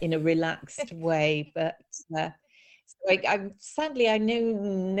them in a relaxed way. But sadly, I know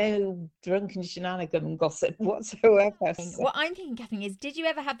no drunken shenanigan gossip whatsoever. So. What I'm thinking, Catherine, is did you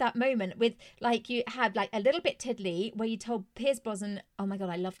ever have that moment with, like, you had like a little bit tiddly where you told Piers Brosnan, "Oh my God,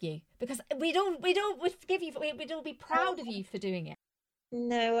 I love you," because we'd all forgive you, we'd all be proud of you for doing it.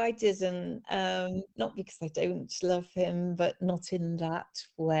 No, I didn't. Not because I don't love him, but not in that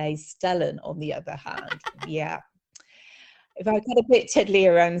way. Stellan, on the other hand, yeah. If I got a bit tiddly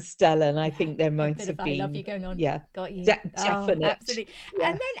around Stellan, I think there might have been. I love you going on. Yeah, got you. Definitely, absolutely.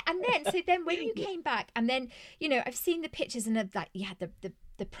 Yeah. And then, so then when you came back, and then I've seen the pictures, and that you had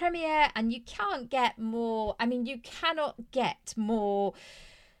the premiere, and you can't get more. I mean, you cannot get more.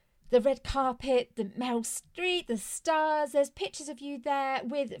 The red carpet, the Meryl Streep, the stars. There's pictures of you there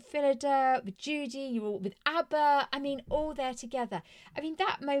with Phillida, with Judy, you were with ABBA. I mean, all there together. I mean,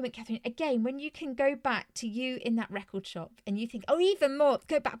 that moment, Catherine, again, when you can go back to you in that record shop and you think, even more,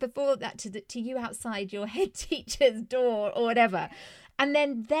 go back before that to you outside your head teacher's door or whatever. And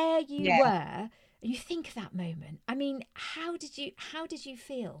then there you were. You think of that moment. I mean, how did you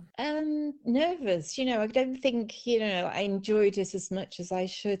feel? Nervous. I don't think, I enjoyed it as much as I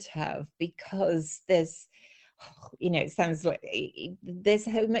should have, because there's, it sounds like there's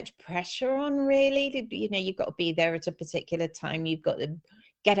so much pressure on, really. You've got to be there at a particular time. You've got to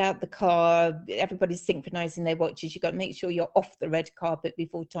get out the car. Everybody's synchronizing their watches. You've got to make sure you're off the red carpet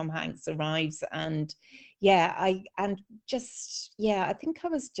before Tom Hanks arrives. And I think I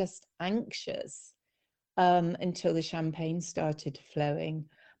was just anxious until the champagne started flowing.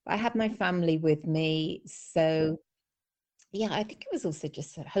 But I had my family with me, so I think it was also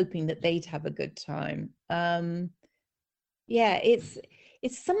just hoping that they'd have a good time.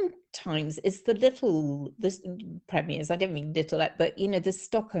 It's sometimes it's the premieres. I don't mean little, but the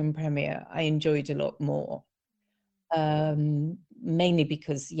Stockholm premiere I enjoyed a lot more. Mainly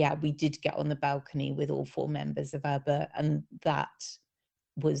because we did get on the balcony with all four members of ABBA, and that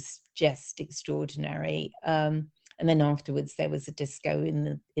was just extraordinary. And then afterwards there was a disco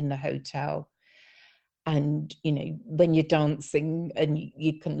in the hotel, and when you're dancing and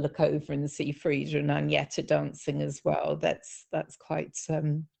you can look over and see Frida and Agneta dancing as well, that's quite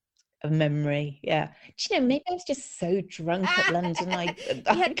a memory. Maybe I was just so drunk at London. I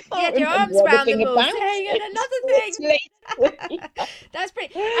can't your arms around them all, about saying another thing. That's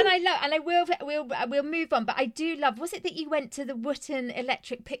pretty. And I love, and we'll move on. But I do love. Was it that you went to the Wootton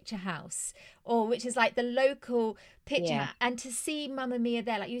Electric Picture House, or which is like the local picture, Yeah. and to see Mamma Mia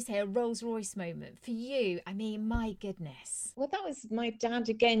there, like you say, a Rolls Royce moment for you. I mean, my goodness. Well, that was my dad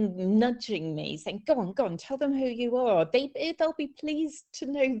again nudging me, saying, "Go on, tell them who you are. They'll be pleased to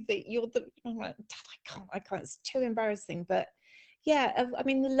know that you're the." I'm like, "Dad, I can't. It's too embarrassing." But yeah, I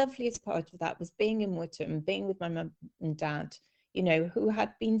mean, the loveliest part of that was being in Wootton, being with my mum and dad, who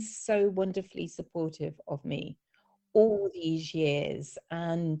had been so wonderfully supportive of me all these years,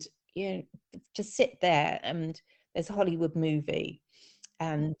 and to sit there, and there's a Hollywood movie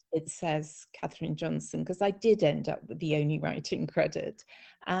and it says Catherine Johnson, because I did end up with the only writing credit.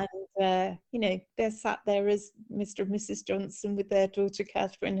 And, they're sat there as Mr. and Mrs. Johnson with their daughter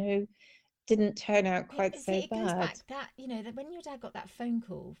Catherine, who didn't turn out quite so It goes bad. back that, that when your dad got that phone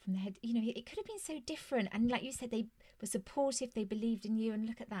call from the head, it could have been so different. And like you said, they were supportive, they believed in you. And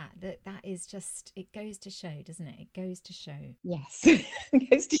look at that. That is just, it goes to show, doesn't it? It goes to show. Yes, it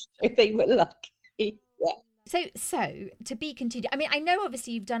goes to show they were lucky. Yeah. So to be continued. I mean, I know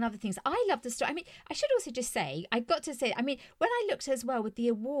obviously you've done other things. I love the story. I mean, I should also just say, I've got to say, I mean, when I looked as well with the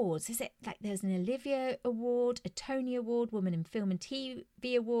awards, is it like there's an Olivia Award, a Tony Award, Woman in Film and TV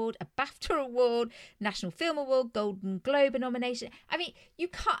Award, a BAFTA Award, National Film Award, Golden Globe nomination. I mean, you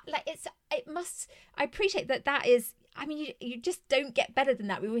can't, like, I appreciate that is, I mean, you just don't get better than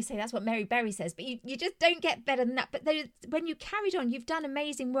that. We always say that's what Mary Berry says, but you just don't get better than that. But when you carried on, you've done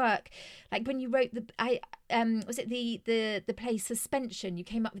amazing work. Like when you wrote was it the play Suspension? You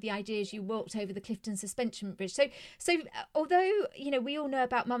came up with the ideas. You walked over the Clifton Suspension Bridge. So although we all know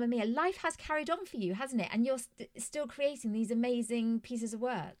about Mamma Mia, life has carried on for you, hasn't it? And you're still creating these amazing pieces of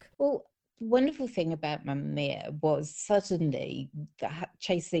work. Well, the wonderful thing about Mamma Mia was suddenly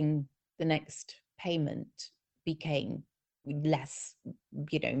chasing the next payment became less,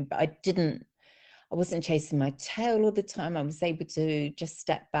 but I wasn't chasing my tail all the time. I was able to just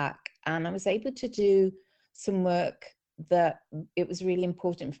step back, and I was able to do some work that it was really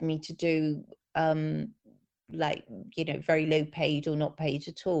important for me to do, very low paid or not paid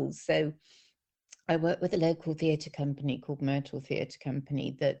at all. So I worked with a local theatre company called Myrtle Theatre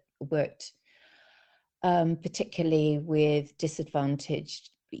Company that worked particularly with disadvantaged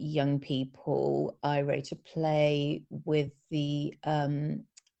young people. I wrote a play with the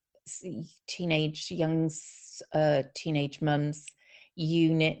teenage mums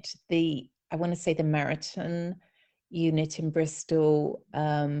unit, I want to say the Meriton unit in Bristol,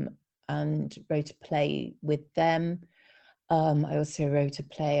 and wrote a play with them. I also wrote a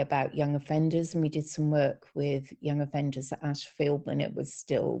play about young offenders, and we did some work with young offenders at Ashfield when it was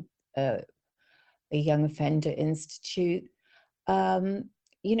still a young offender institute.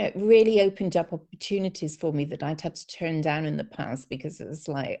 It really opened up opportunities for me that I'd had to turn down in the past, because it was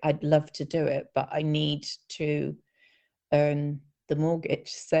like, I'd love to do it, but I need to earn the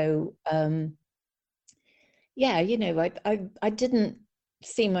mortgage. So, I didn't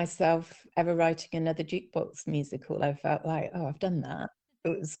see myself ever writing another jukebox musical. I felt like, oh, I've done that.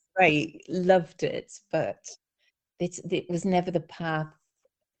 It was great, loved it, but it was never the path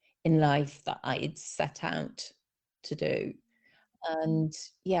in life that I'd set out to do. And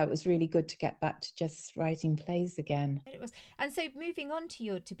yeah, it was really good to get back to just writing plays again. It was. And so moving on to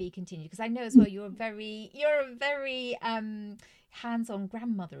your to be continued, because I know as well you're a very hands-on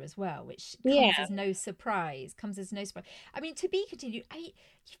grandmother as well, which comes as no surprise. I mean, to be continued.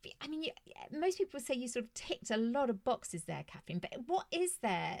 Most people say you sort of ticked a lot of boxes there, Catherine. But what is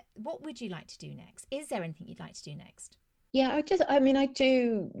there? What would you like to do next? Is there anything you'd like to do next? Yeah, I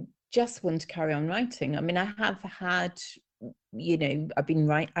do just want to carry on writing. I mean, I have had, I have been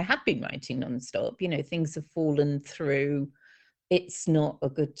writing nonstop. Things have fallen through. It's not a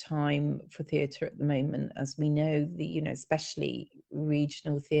good time for theatre at the moment, as we know, especially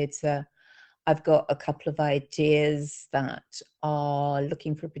regional theatre. I've got a couple of ideas that are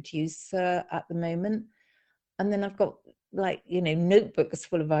looking for a producer at the moment. And then I've got notebooks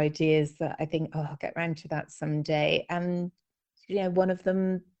full of ideas that I think, oh, I'll get around to that someday. And, one of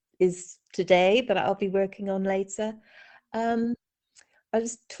them is today that I'll be working on later. I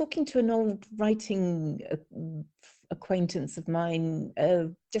was talking to an old writing acquaintance of mine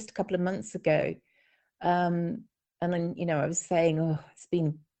just a couple of months ago. And then, I was saying, oh, it's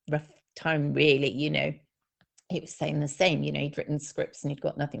been a rough time, really, He was saying the same, he'd written scripts and he'd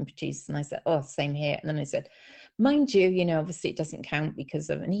got nothing produced. And I said, oh, same here. And then I said, mind you, obviously it doesn't count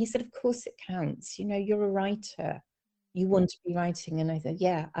and he said, of course it counts. You're a writer. You want to be writing. And I said,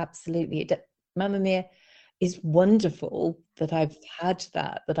 yeah, absolutely. Mamma Mia is wonderful that I've had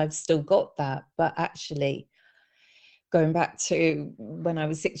that I've still got that. But actually, going back to when I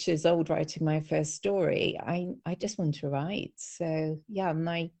was 6 years old writing my first story, I just want to write. So yeah,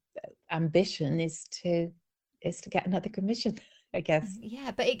 my ambition is to get another commission, I guess.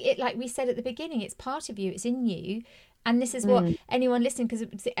 Yeah, but it like we said at the beginning, it's part of you, it's in you. And this is what anyone listening,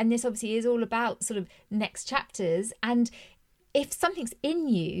 and this obviously is all about sort of next chapters. And if something's in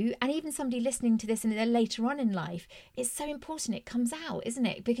you, and even somebody listening to this and then later on in life, it's so important it comes out, isn't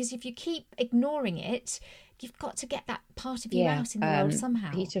it? Because if you keep ignoring it, you've got to get that part of you out in the world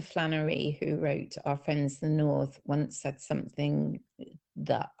somehow. Peter Flannery, who wrote Our Friends the North, once said something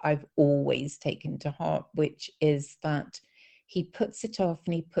that I've always taken to heart, which is that he puts it off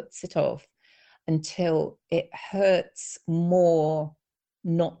and he puts it off until it hurts more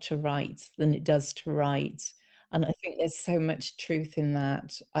not to write than it does to write. And I think there's so much truth in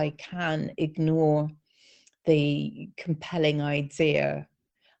that. I can ignore the compelling idea.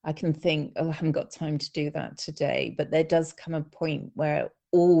 I can think, oh, I haven't got time to do that today. But there does come a point where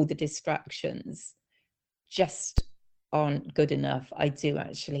all the distractions just aren't good enough. I do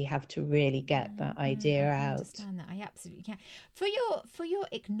actually have to really get that idea out. I understand that. I absolutely can. For your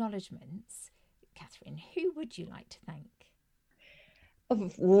acknowledgements, Catherine, who would you like to thank?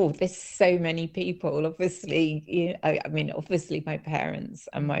 Oh, there's so many people. Obviously, I mean, obviously my parents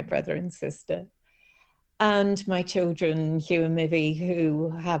and my brother and sister, and my children, Hugh and Mivy, who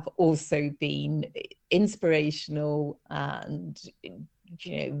have also been inspirational and,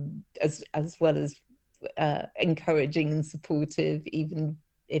 as well as encouraging and supportive, even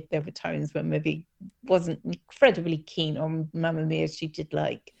if there were times when Mivy wasn't incredibly keen on Mamma Mia. She did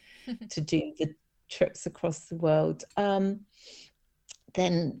like to do the trips across the world.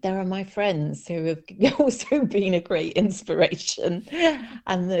 Then there are my friends who have also been a great inspiration,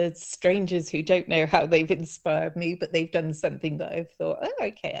 and the strangers who don't know how they've inspired me, but they've done something that I've thought, oh,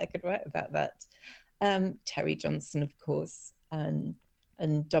 okay, I could write about that. Terry Johnson, of course, and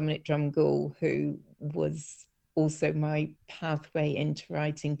Dominic Drumgoole, who was also my pathway into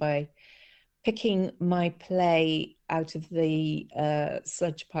writing by picking my play out of the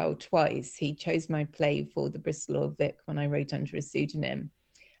sludge pile twice. He chose my play for the Bristol Old Vic when I wrote under a pseudonym.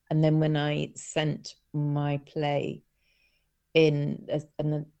 And then when I sent my play to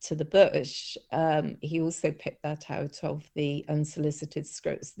the Bush, he also picked that out of the unsolicited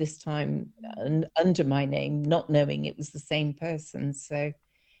scripts, this time under my name, not knowing it was the same person. So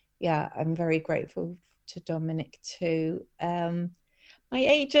yeah, I'm very grateful to Dominic too. My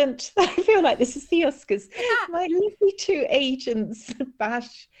agent, I feel like this is the Oscars. My lovely two agents,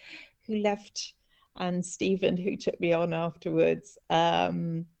 Bash, who left, and Stephen, who took me on afterwards.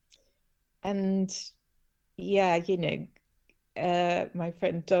 And yeah, my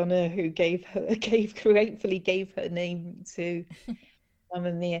friend Donna, who gratefully gave her name to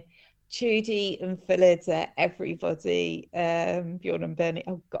Mamma Mia. Judy and Phillida, everybody, Bjorn and Bernie.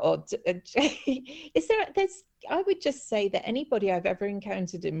 Oh God, I would just say that anybody I've ever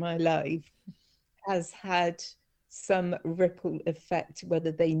encountered in my life has had some ripple effect,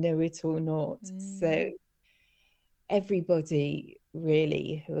 whether they know it or not. So everybody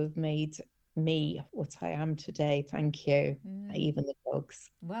really who have made me what I am today, thank you. Even the dogs.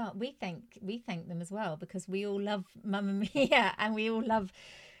 Well, we thank them as well, because we all love Mamma Mia and we all love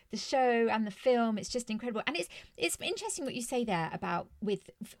the show and the film. It's just incredible. And it's interesting what you say there about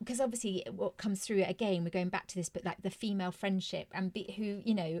because obviously what comes through it again, we're going back to this, but like the female friendship and who,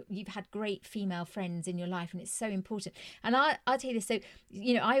 you've had great female friends in your life, and it's so important. And I'll tell you this. So,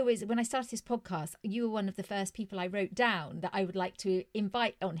 I always, when I started this podcast, you were one of the first people I wrote down that I would like to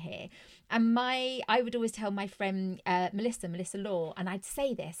invite on here. And I would always tell my friend Melissa Law, and I'd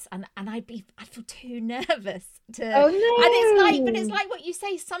say this, and I'd feel too nervous to. Oh no! And it's like what you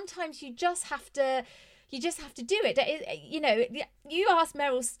say. Sometimes you just have to do it. You asked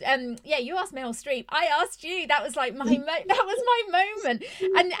Meryl. You asked Meryl Streep. I asked you. That was like my moment.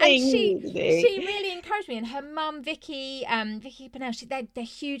 And she really encouraged me. And her mum, Vicky Pennell, they're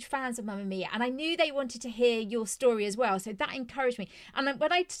huge fans of Mamma Mia, and I knew they wanted to hear your story as well. So that encouraged me. And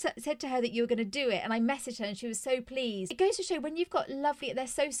when I said to her that you were going to do it, and I messaged her, and she was so pleased. It goes to show, when you've got they're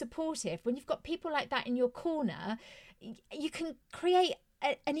so supportive. When you've got people like that in your corner, you can create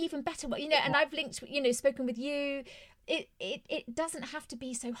an even better way, and I've linked, spoken with you. It doesn't have to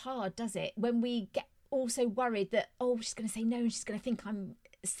be so hard, does it? When we get also worried that, she's going to say no and she's going to think I'm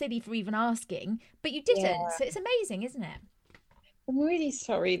silly for even asking, but you didn't. Yeah. So it's amazing, isn't it? I'm really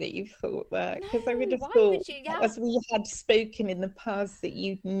sorry that you thought that, because I would have thought, as we had spoken in the past, that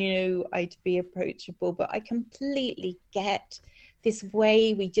you knew I'd be approachable. But I completely get this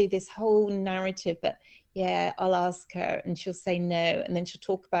way we do this whole narrative that yeah, I'll ask her and she'll say no. And then she'll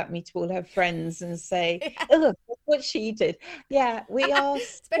talk about me to all her friends and say, oh, what she did. Yeah, we are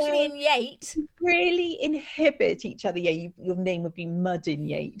Especially in Yate. really inhibit each other. Yeah, your name would be Mud in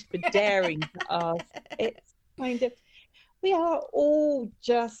Yate for daring to ask. It's kind of, we are all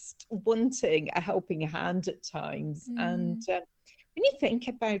just wanting a helping hand at times. And when you think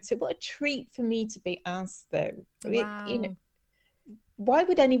about it, what a treat for me to be asked, though. Wow. Why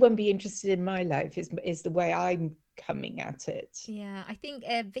would anyone be interested in my life is the way I'm coming at it. Yeah, I think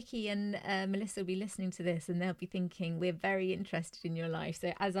Vicky and Melissa will be listening to this and they'll be thinking we're very interested in your life,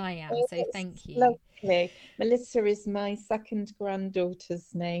 so as I am, so thank you. Lovely. Melissa is my second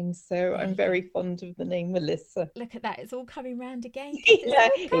granddaughter's name, so I'm very fond of the name Melissa. Look at that, it's all coming round again. Yeah,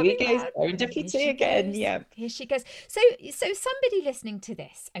 here we go, serendipity again. Yeah, here she goes. So somebody listening to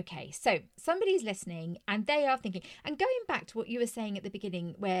this, okay, so somebody's listening and they are thinking, and going back to what you were saying at the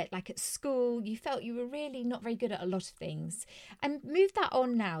beginning, where like at school you felt you were really not very good at a lot of things, and move that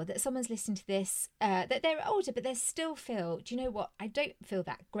on now that someone's listening to this, that they're older but they still feel, do you know what, I don't feel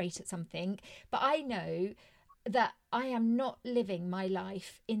that great at something, but I know that I am not living my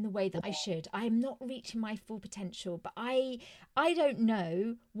life in the way that I should. I am not reaching my full potential, but I don't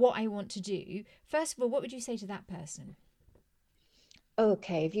know what I want to do. First of all, what would you say to that person?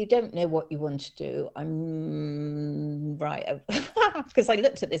 Okay, if you don't know what you want to do, I'm right. Because I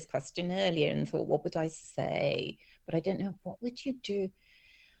looked at this question earlier and thought, what would I say? But I don't know. What would you do?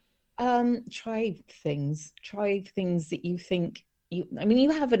 Try things. Try things that you think you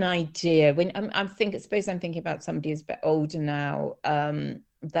have an idea. When I suppose I'm thinking about somebody who's a bit older now,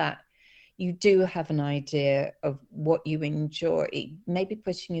 that you do have an idea of what you enjoy. Maybe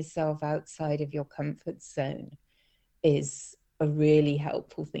pushing yourself outside of your comfort zone is a really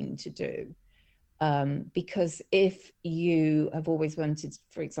helpful thing to do. Because if you have always wanted,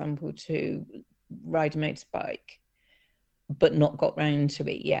 for example, to ride a motorbike, but not got round to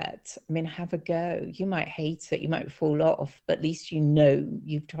it yet, I mean, have a go. You might hate it, you might fall off, but at least you know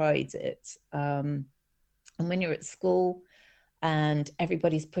you've tried it. And when you're at school and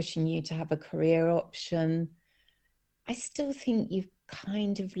everybody's pushing you to have a career option, I still think you've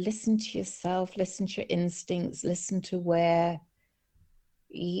kind of listened to yourself, listen to your instincts, listen to where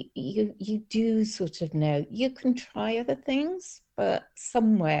you do sort of know you can try other things, but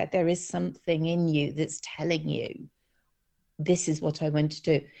somewhere there is something in you that's telling you this is what I want to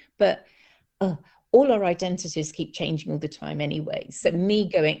do. But all our identities keep changing all the time anyway. So me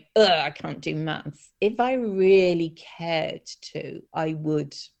going, I can't do maths. If I really cared to, I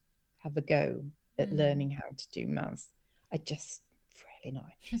would have a go at learning how to do maths. I just really not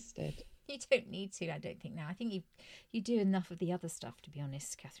interested. You don't need to, I don't think now. I think you do enough of the other stuff, to be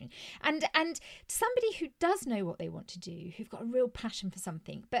honest, Catherine. And somebody who does know what they want to do, who've got a real passion for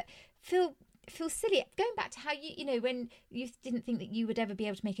something, but feel silly, going back to how when you didn't think that you would ever be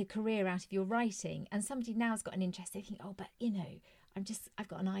able to make a career out of your writing, and somebody now's got an interest, they think, oh, but I've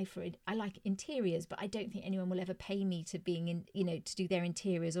got an eye for it. I like interiors, but I don't think anyone will ever pay me to to do their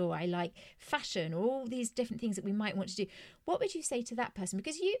interiors, or I like fashion, or all these different things that we might want to do. What would you say to that person?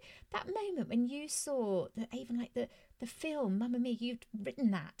 Because that moment when you saw that, even like the film Mamma Mia, you'd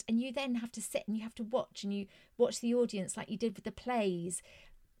written that, and you then have to sit and you have to watch, and you watch the audience like you did with the plays.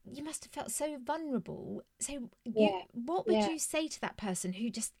 You must have felt so vulnerable. So what would you say to that person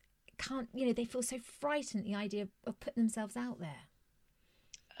who just can't, they feel so frightened at the idea of putting themselves out there?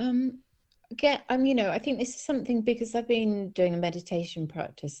 I think this is something, because I've been doing a meditation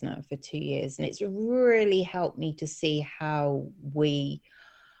practice now for 2 years, and it's really helped me to see how we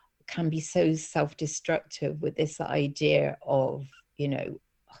can be so self-destructive with this idea of,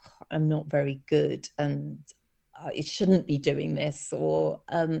 I'm not very good and I shouldn't be doing this, or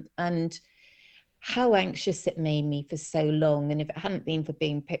and how anxious it made me for so long. And if it hadn't been for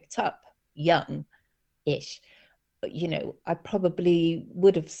being picked up young-ish, I probably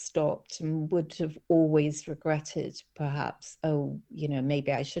would have stopped and would have always regretted, perhaps,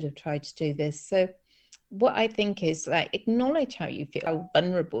 maybe I should have tried to do this. So what I think is, like, acknowledge how you feel, how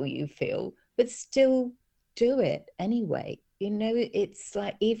vulnerable you feel, but still do it anyway. It's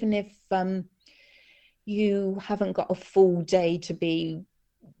like, even if you haven't got a full day to be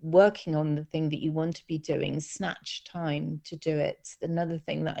working on the thing that you want to be doing, snatch time to do it. Another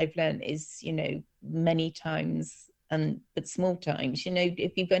thing that I've learned is, many times, but small times,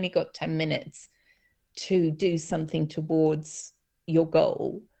 if you've only got 10 minutes to do something towards your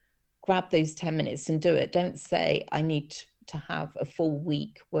goal, grab those 10 minutes and do it. Don't say, I need to have a full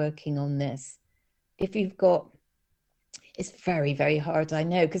week working on this. If you've got, it's very, very hard, I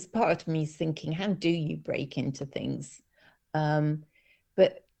know, because part of me is thinking, how do you break into things?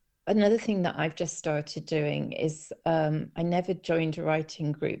 But another thing that I've just started doing is I never joined a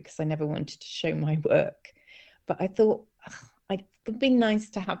writing group because I never wanted to show my work. But I thought it would be nice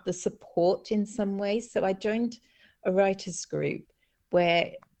to have the support in some ways. So I joined a writers group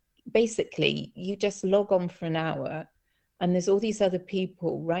where basically you just log on for an hour and there's all these other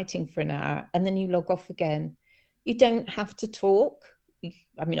people writing for an hour and then you log off again. You don't have to talk.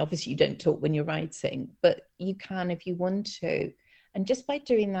 I mean, obviously you don't talk when you're writing, but you can if you want to. And just by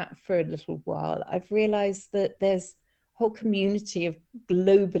doing that for a little while, I've realized that there's a whole community of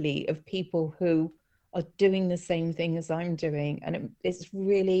globally of people who are doing the same thing as I'm doing. And it's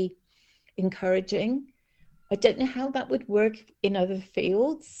really encouraging. I don't know how that would work in other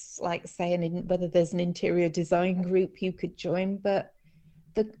fields, like saying whether there's an interior design group you could join, but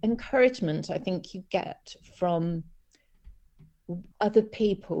the encouragement I think you get from other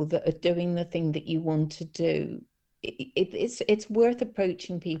people that are doing the thing that you want to do, it's worth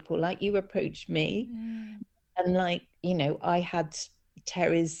approaching people like you approached me. And like, you know, I had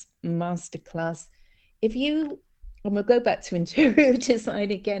Terry's masterclass. If you, and we'll go back to interior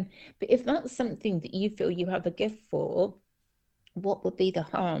design again, but if that's something that you feel you have a gift for, what would be the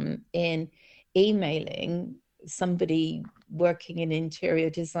harm in emailing somebody working in interior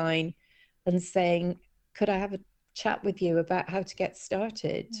design and saying, could I have a chat with you about how to get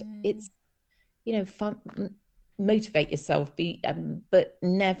started? It's, you know, fun, motivate yourself, but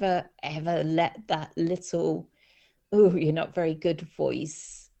never ever let that little, oh, you're not very good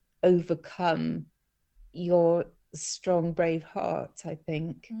voice overcome your strong, brave heart, I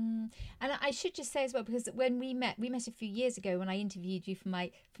think. And I should just say as well, because when we met a few years ago when I interviewed you for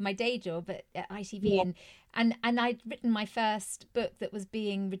my day job at ITV, and I'd written my first book that was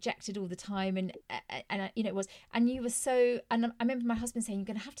being rejected all the time, and you know it was, and you were so, and I remember my husband saying, you're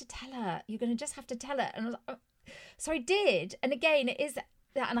going to have to tell her, you're going to just have to tell her, and I was like, oh. So I did, and again it is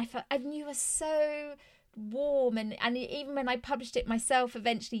that, and I felt, and you were so warm, and even when I published it myself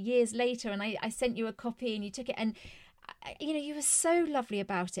eventually years later, and I sent you a copy and you took it, and you know you were so lovely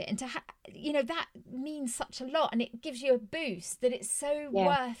about it, and to you know that means such a lot, and it gives you a boost that it's so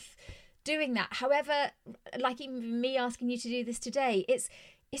worth doing that. However, like even me asking you to do this today, it's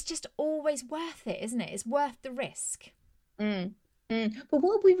just always worth it, isn't it? It's worth the risk. But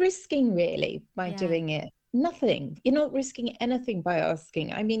what are we risking really by doing it? Nothing. You're not risking anything by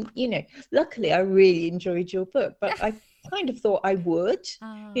asking. I mean, you know, luckily I really enjoyed your book, but I kind of thought I would.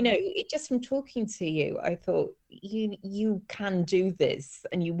 You know, just from talking to you, I thought you can do this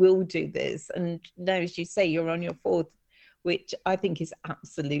and you will do this. And now, as you say, you're on your fourth, which I think is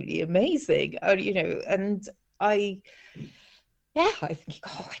absolutely amazing. You know, and I think,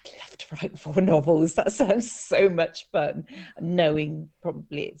 oh, I'd love to write 4 novels. That sounds so much fun. Knowing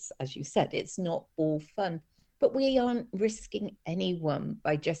probably it's, as you said, it's not all fun. But we aren't risking anyone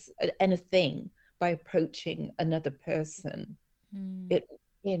by just anything by approaching another person. It,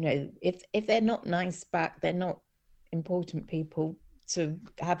 you know, if they're not nice back, they're not important people to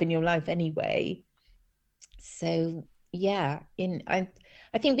have in your life anyway. So yeah, I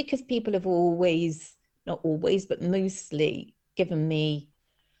think because people have always, not always, but mostly given me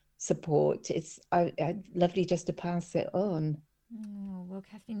support, it's lovely just to pass it on. Oh, well,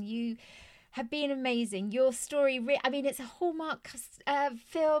 Catherine, you have been amazing. Your story, I mean, it's a Hallmark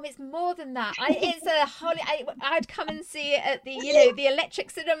film. It's more than that. It's a I'd come and see it at the, you know, the Electric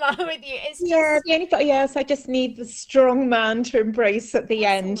Cinema with you. It's just... the only thing, yes, I just need the strong man to embrace at the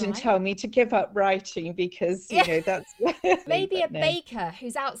end and tell me to give up writing because, you know, that's... Maybe a baker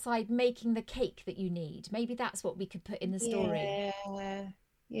who's outside making the cake that you need. Maybe that's what we could put in the story.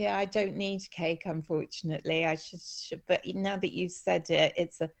 Yeah, I don't need cake, unfortunately. I should, but now that you've said it,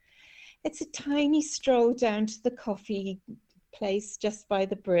 it's a tiny stroll down to the coffee place just by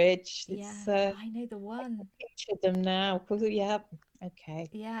the bridge. I know the one. I picture them now. Yeah, okay.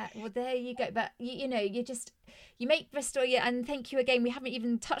 Yeah, well, there you go. But you know, you make Bristol. Yeah, and thank you again. We haven't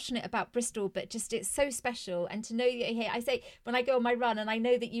even touched on it about Bristol, but just it's so special. And to know that you're here, I say when I go on my run, and I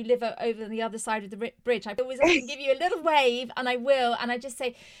know that you live over on the other side of the bridge, I always often give you a little wave, and I will. And I just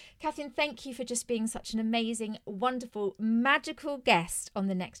say, Catherine, thank you for just being such an amazing, wonderful, magical guest on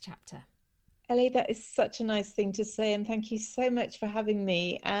the next chapter. Ellie, that is such a nice thing to say, and thank you so much for having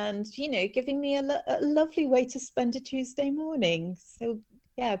me and, you know, giving me a lovely way to spend a Tuesday morning. So,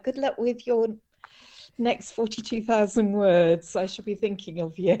 yeah, good luck with your next 42,000 words. I shall be thinking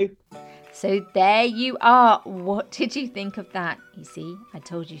of you. So there you are. What did you think of that? You see, I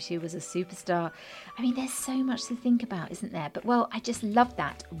told you she was a superstar. I mean, there's so much to think about, isn't there? But, well, I just love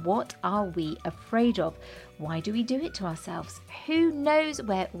that. What are we afraid of? Why do we do it to ourselves? Who knows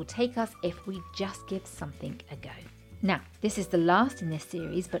where it will take us if we just give something a go? Now, this is the last in this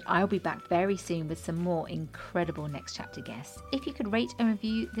series, but I'll be back very soon with some more incredible next chapter guests. If you could rate and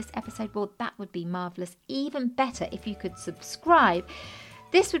review this episode, well, that would be marvellous. Even better if you could subscribe.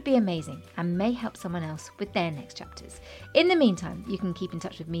 This would be amazing and may help someone else with their next chapters. In the meantime, you can keep in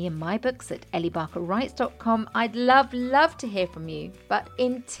touch with me and my books at elliebarkerwrites.com. I'd love to hear from you. But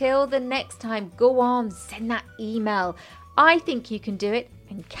until the next time, go on, send that email. I think you can do it,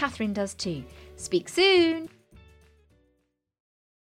 and Catherine does too. Speak soon.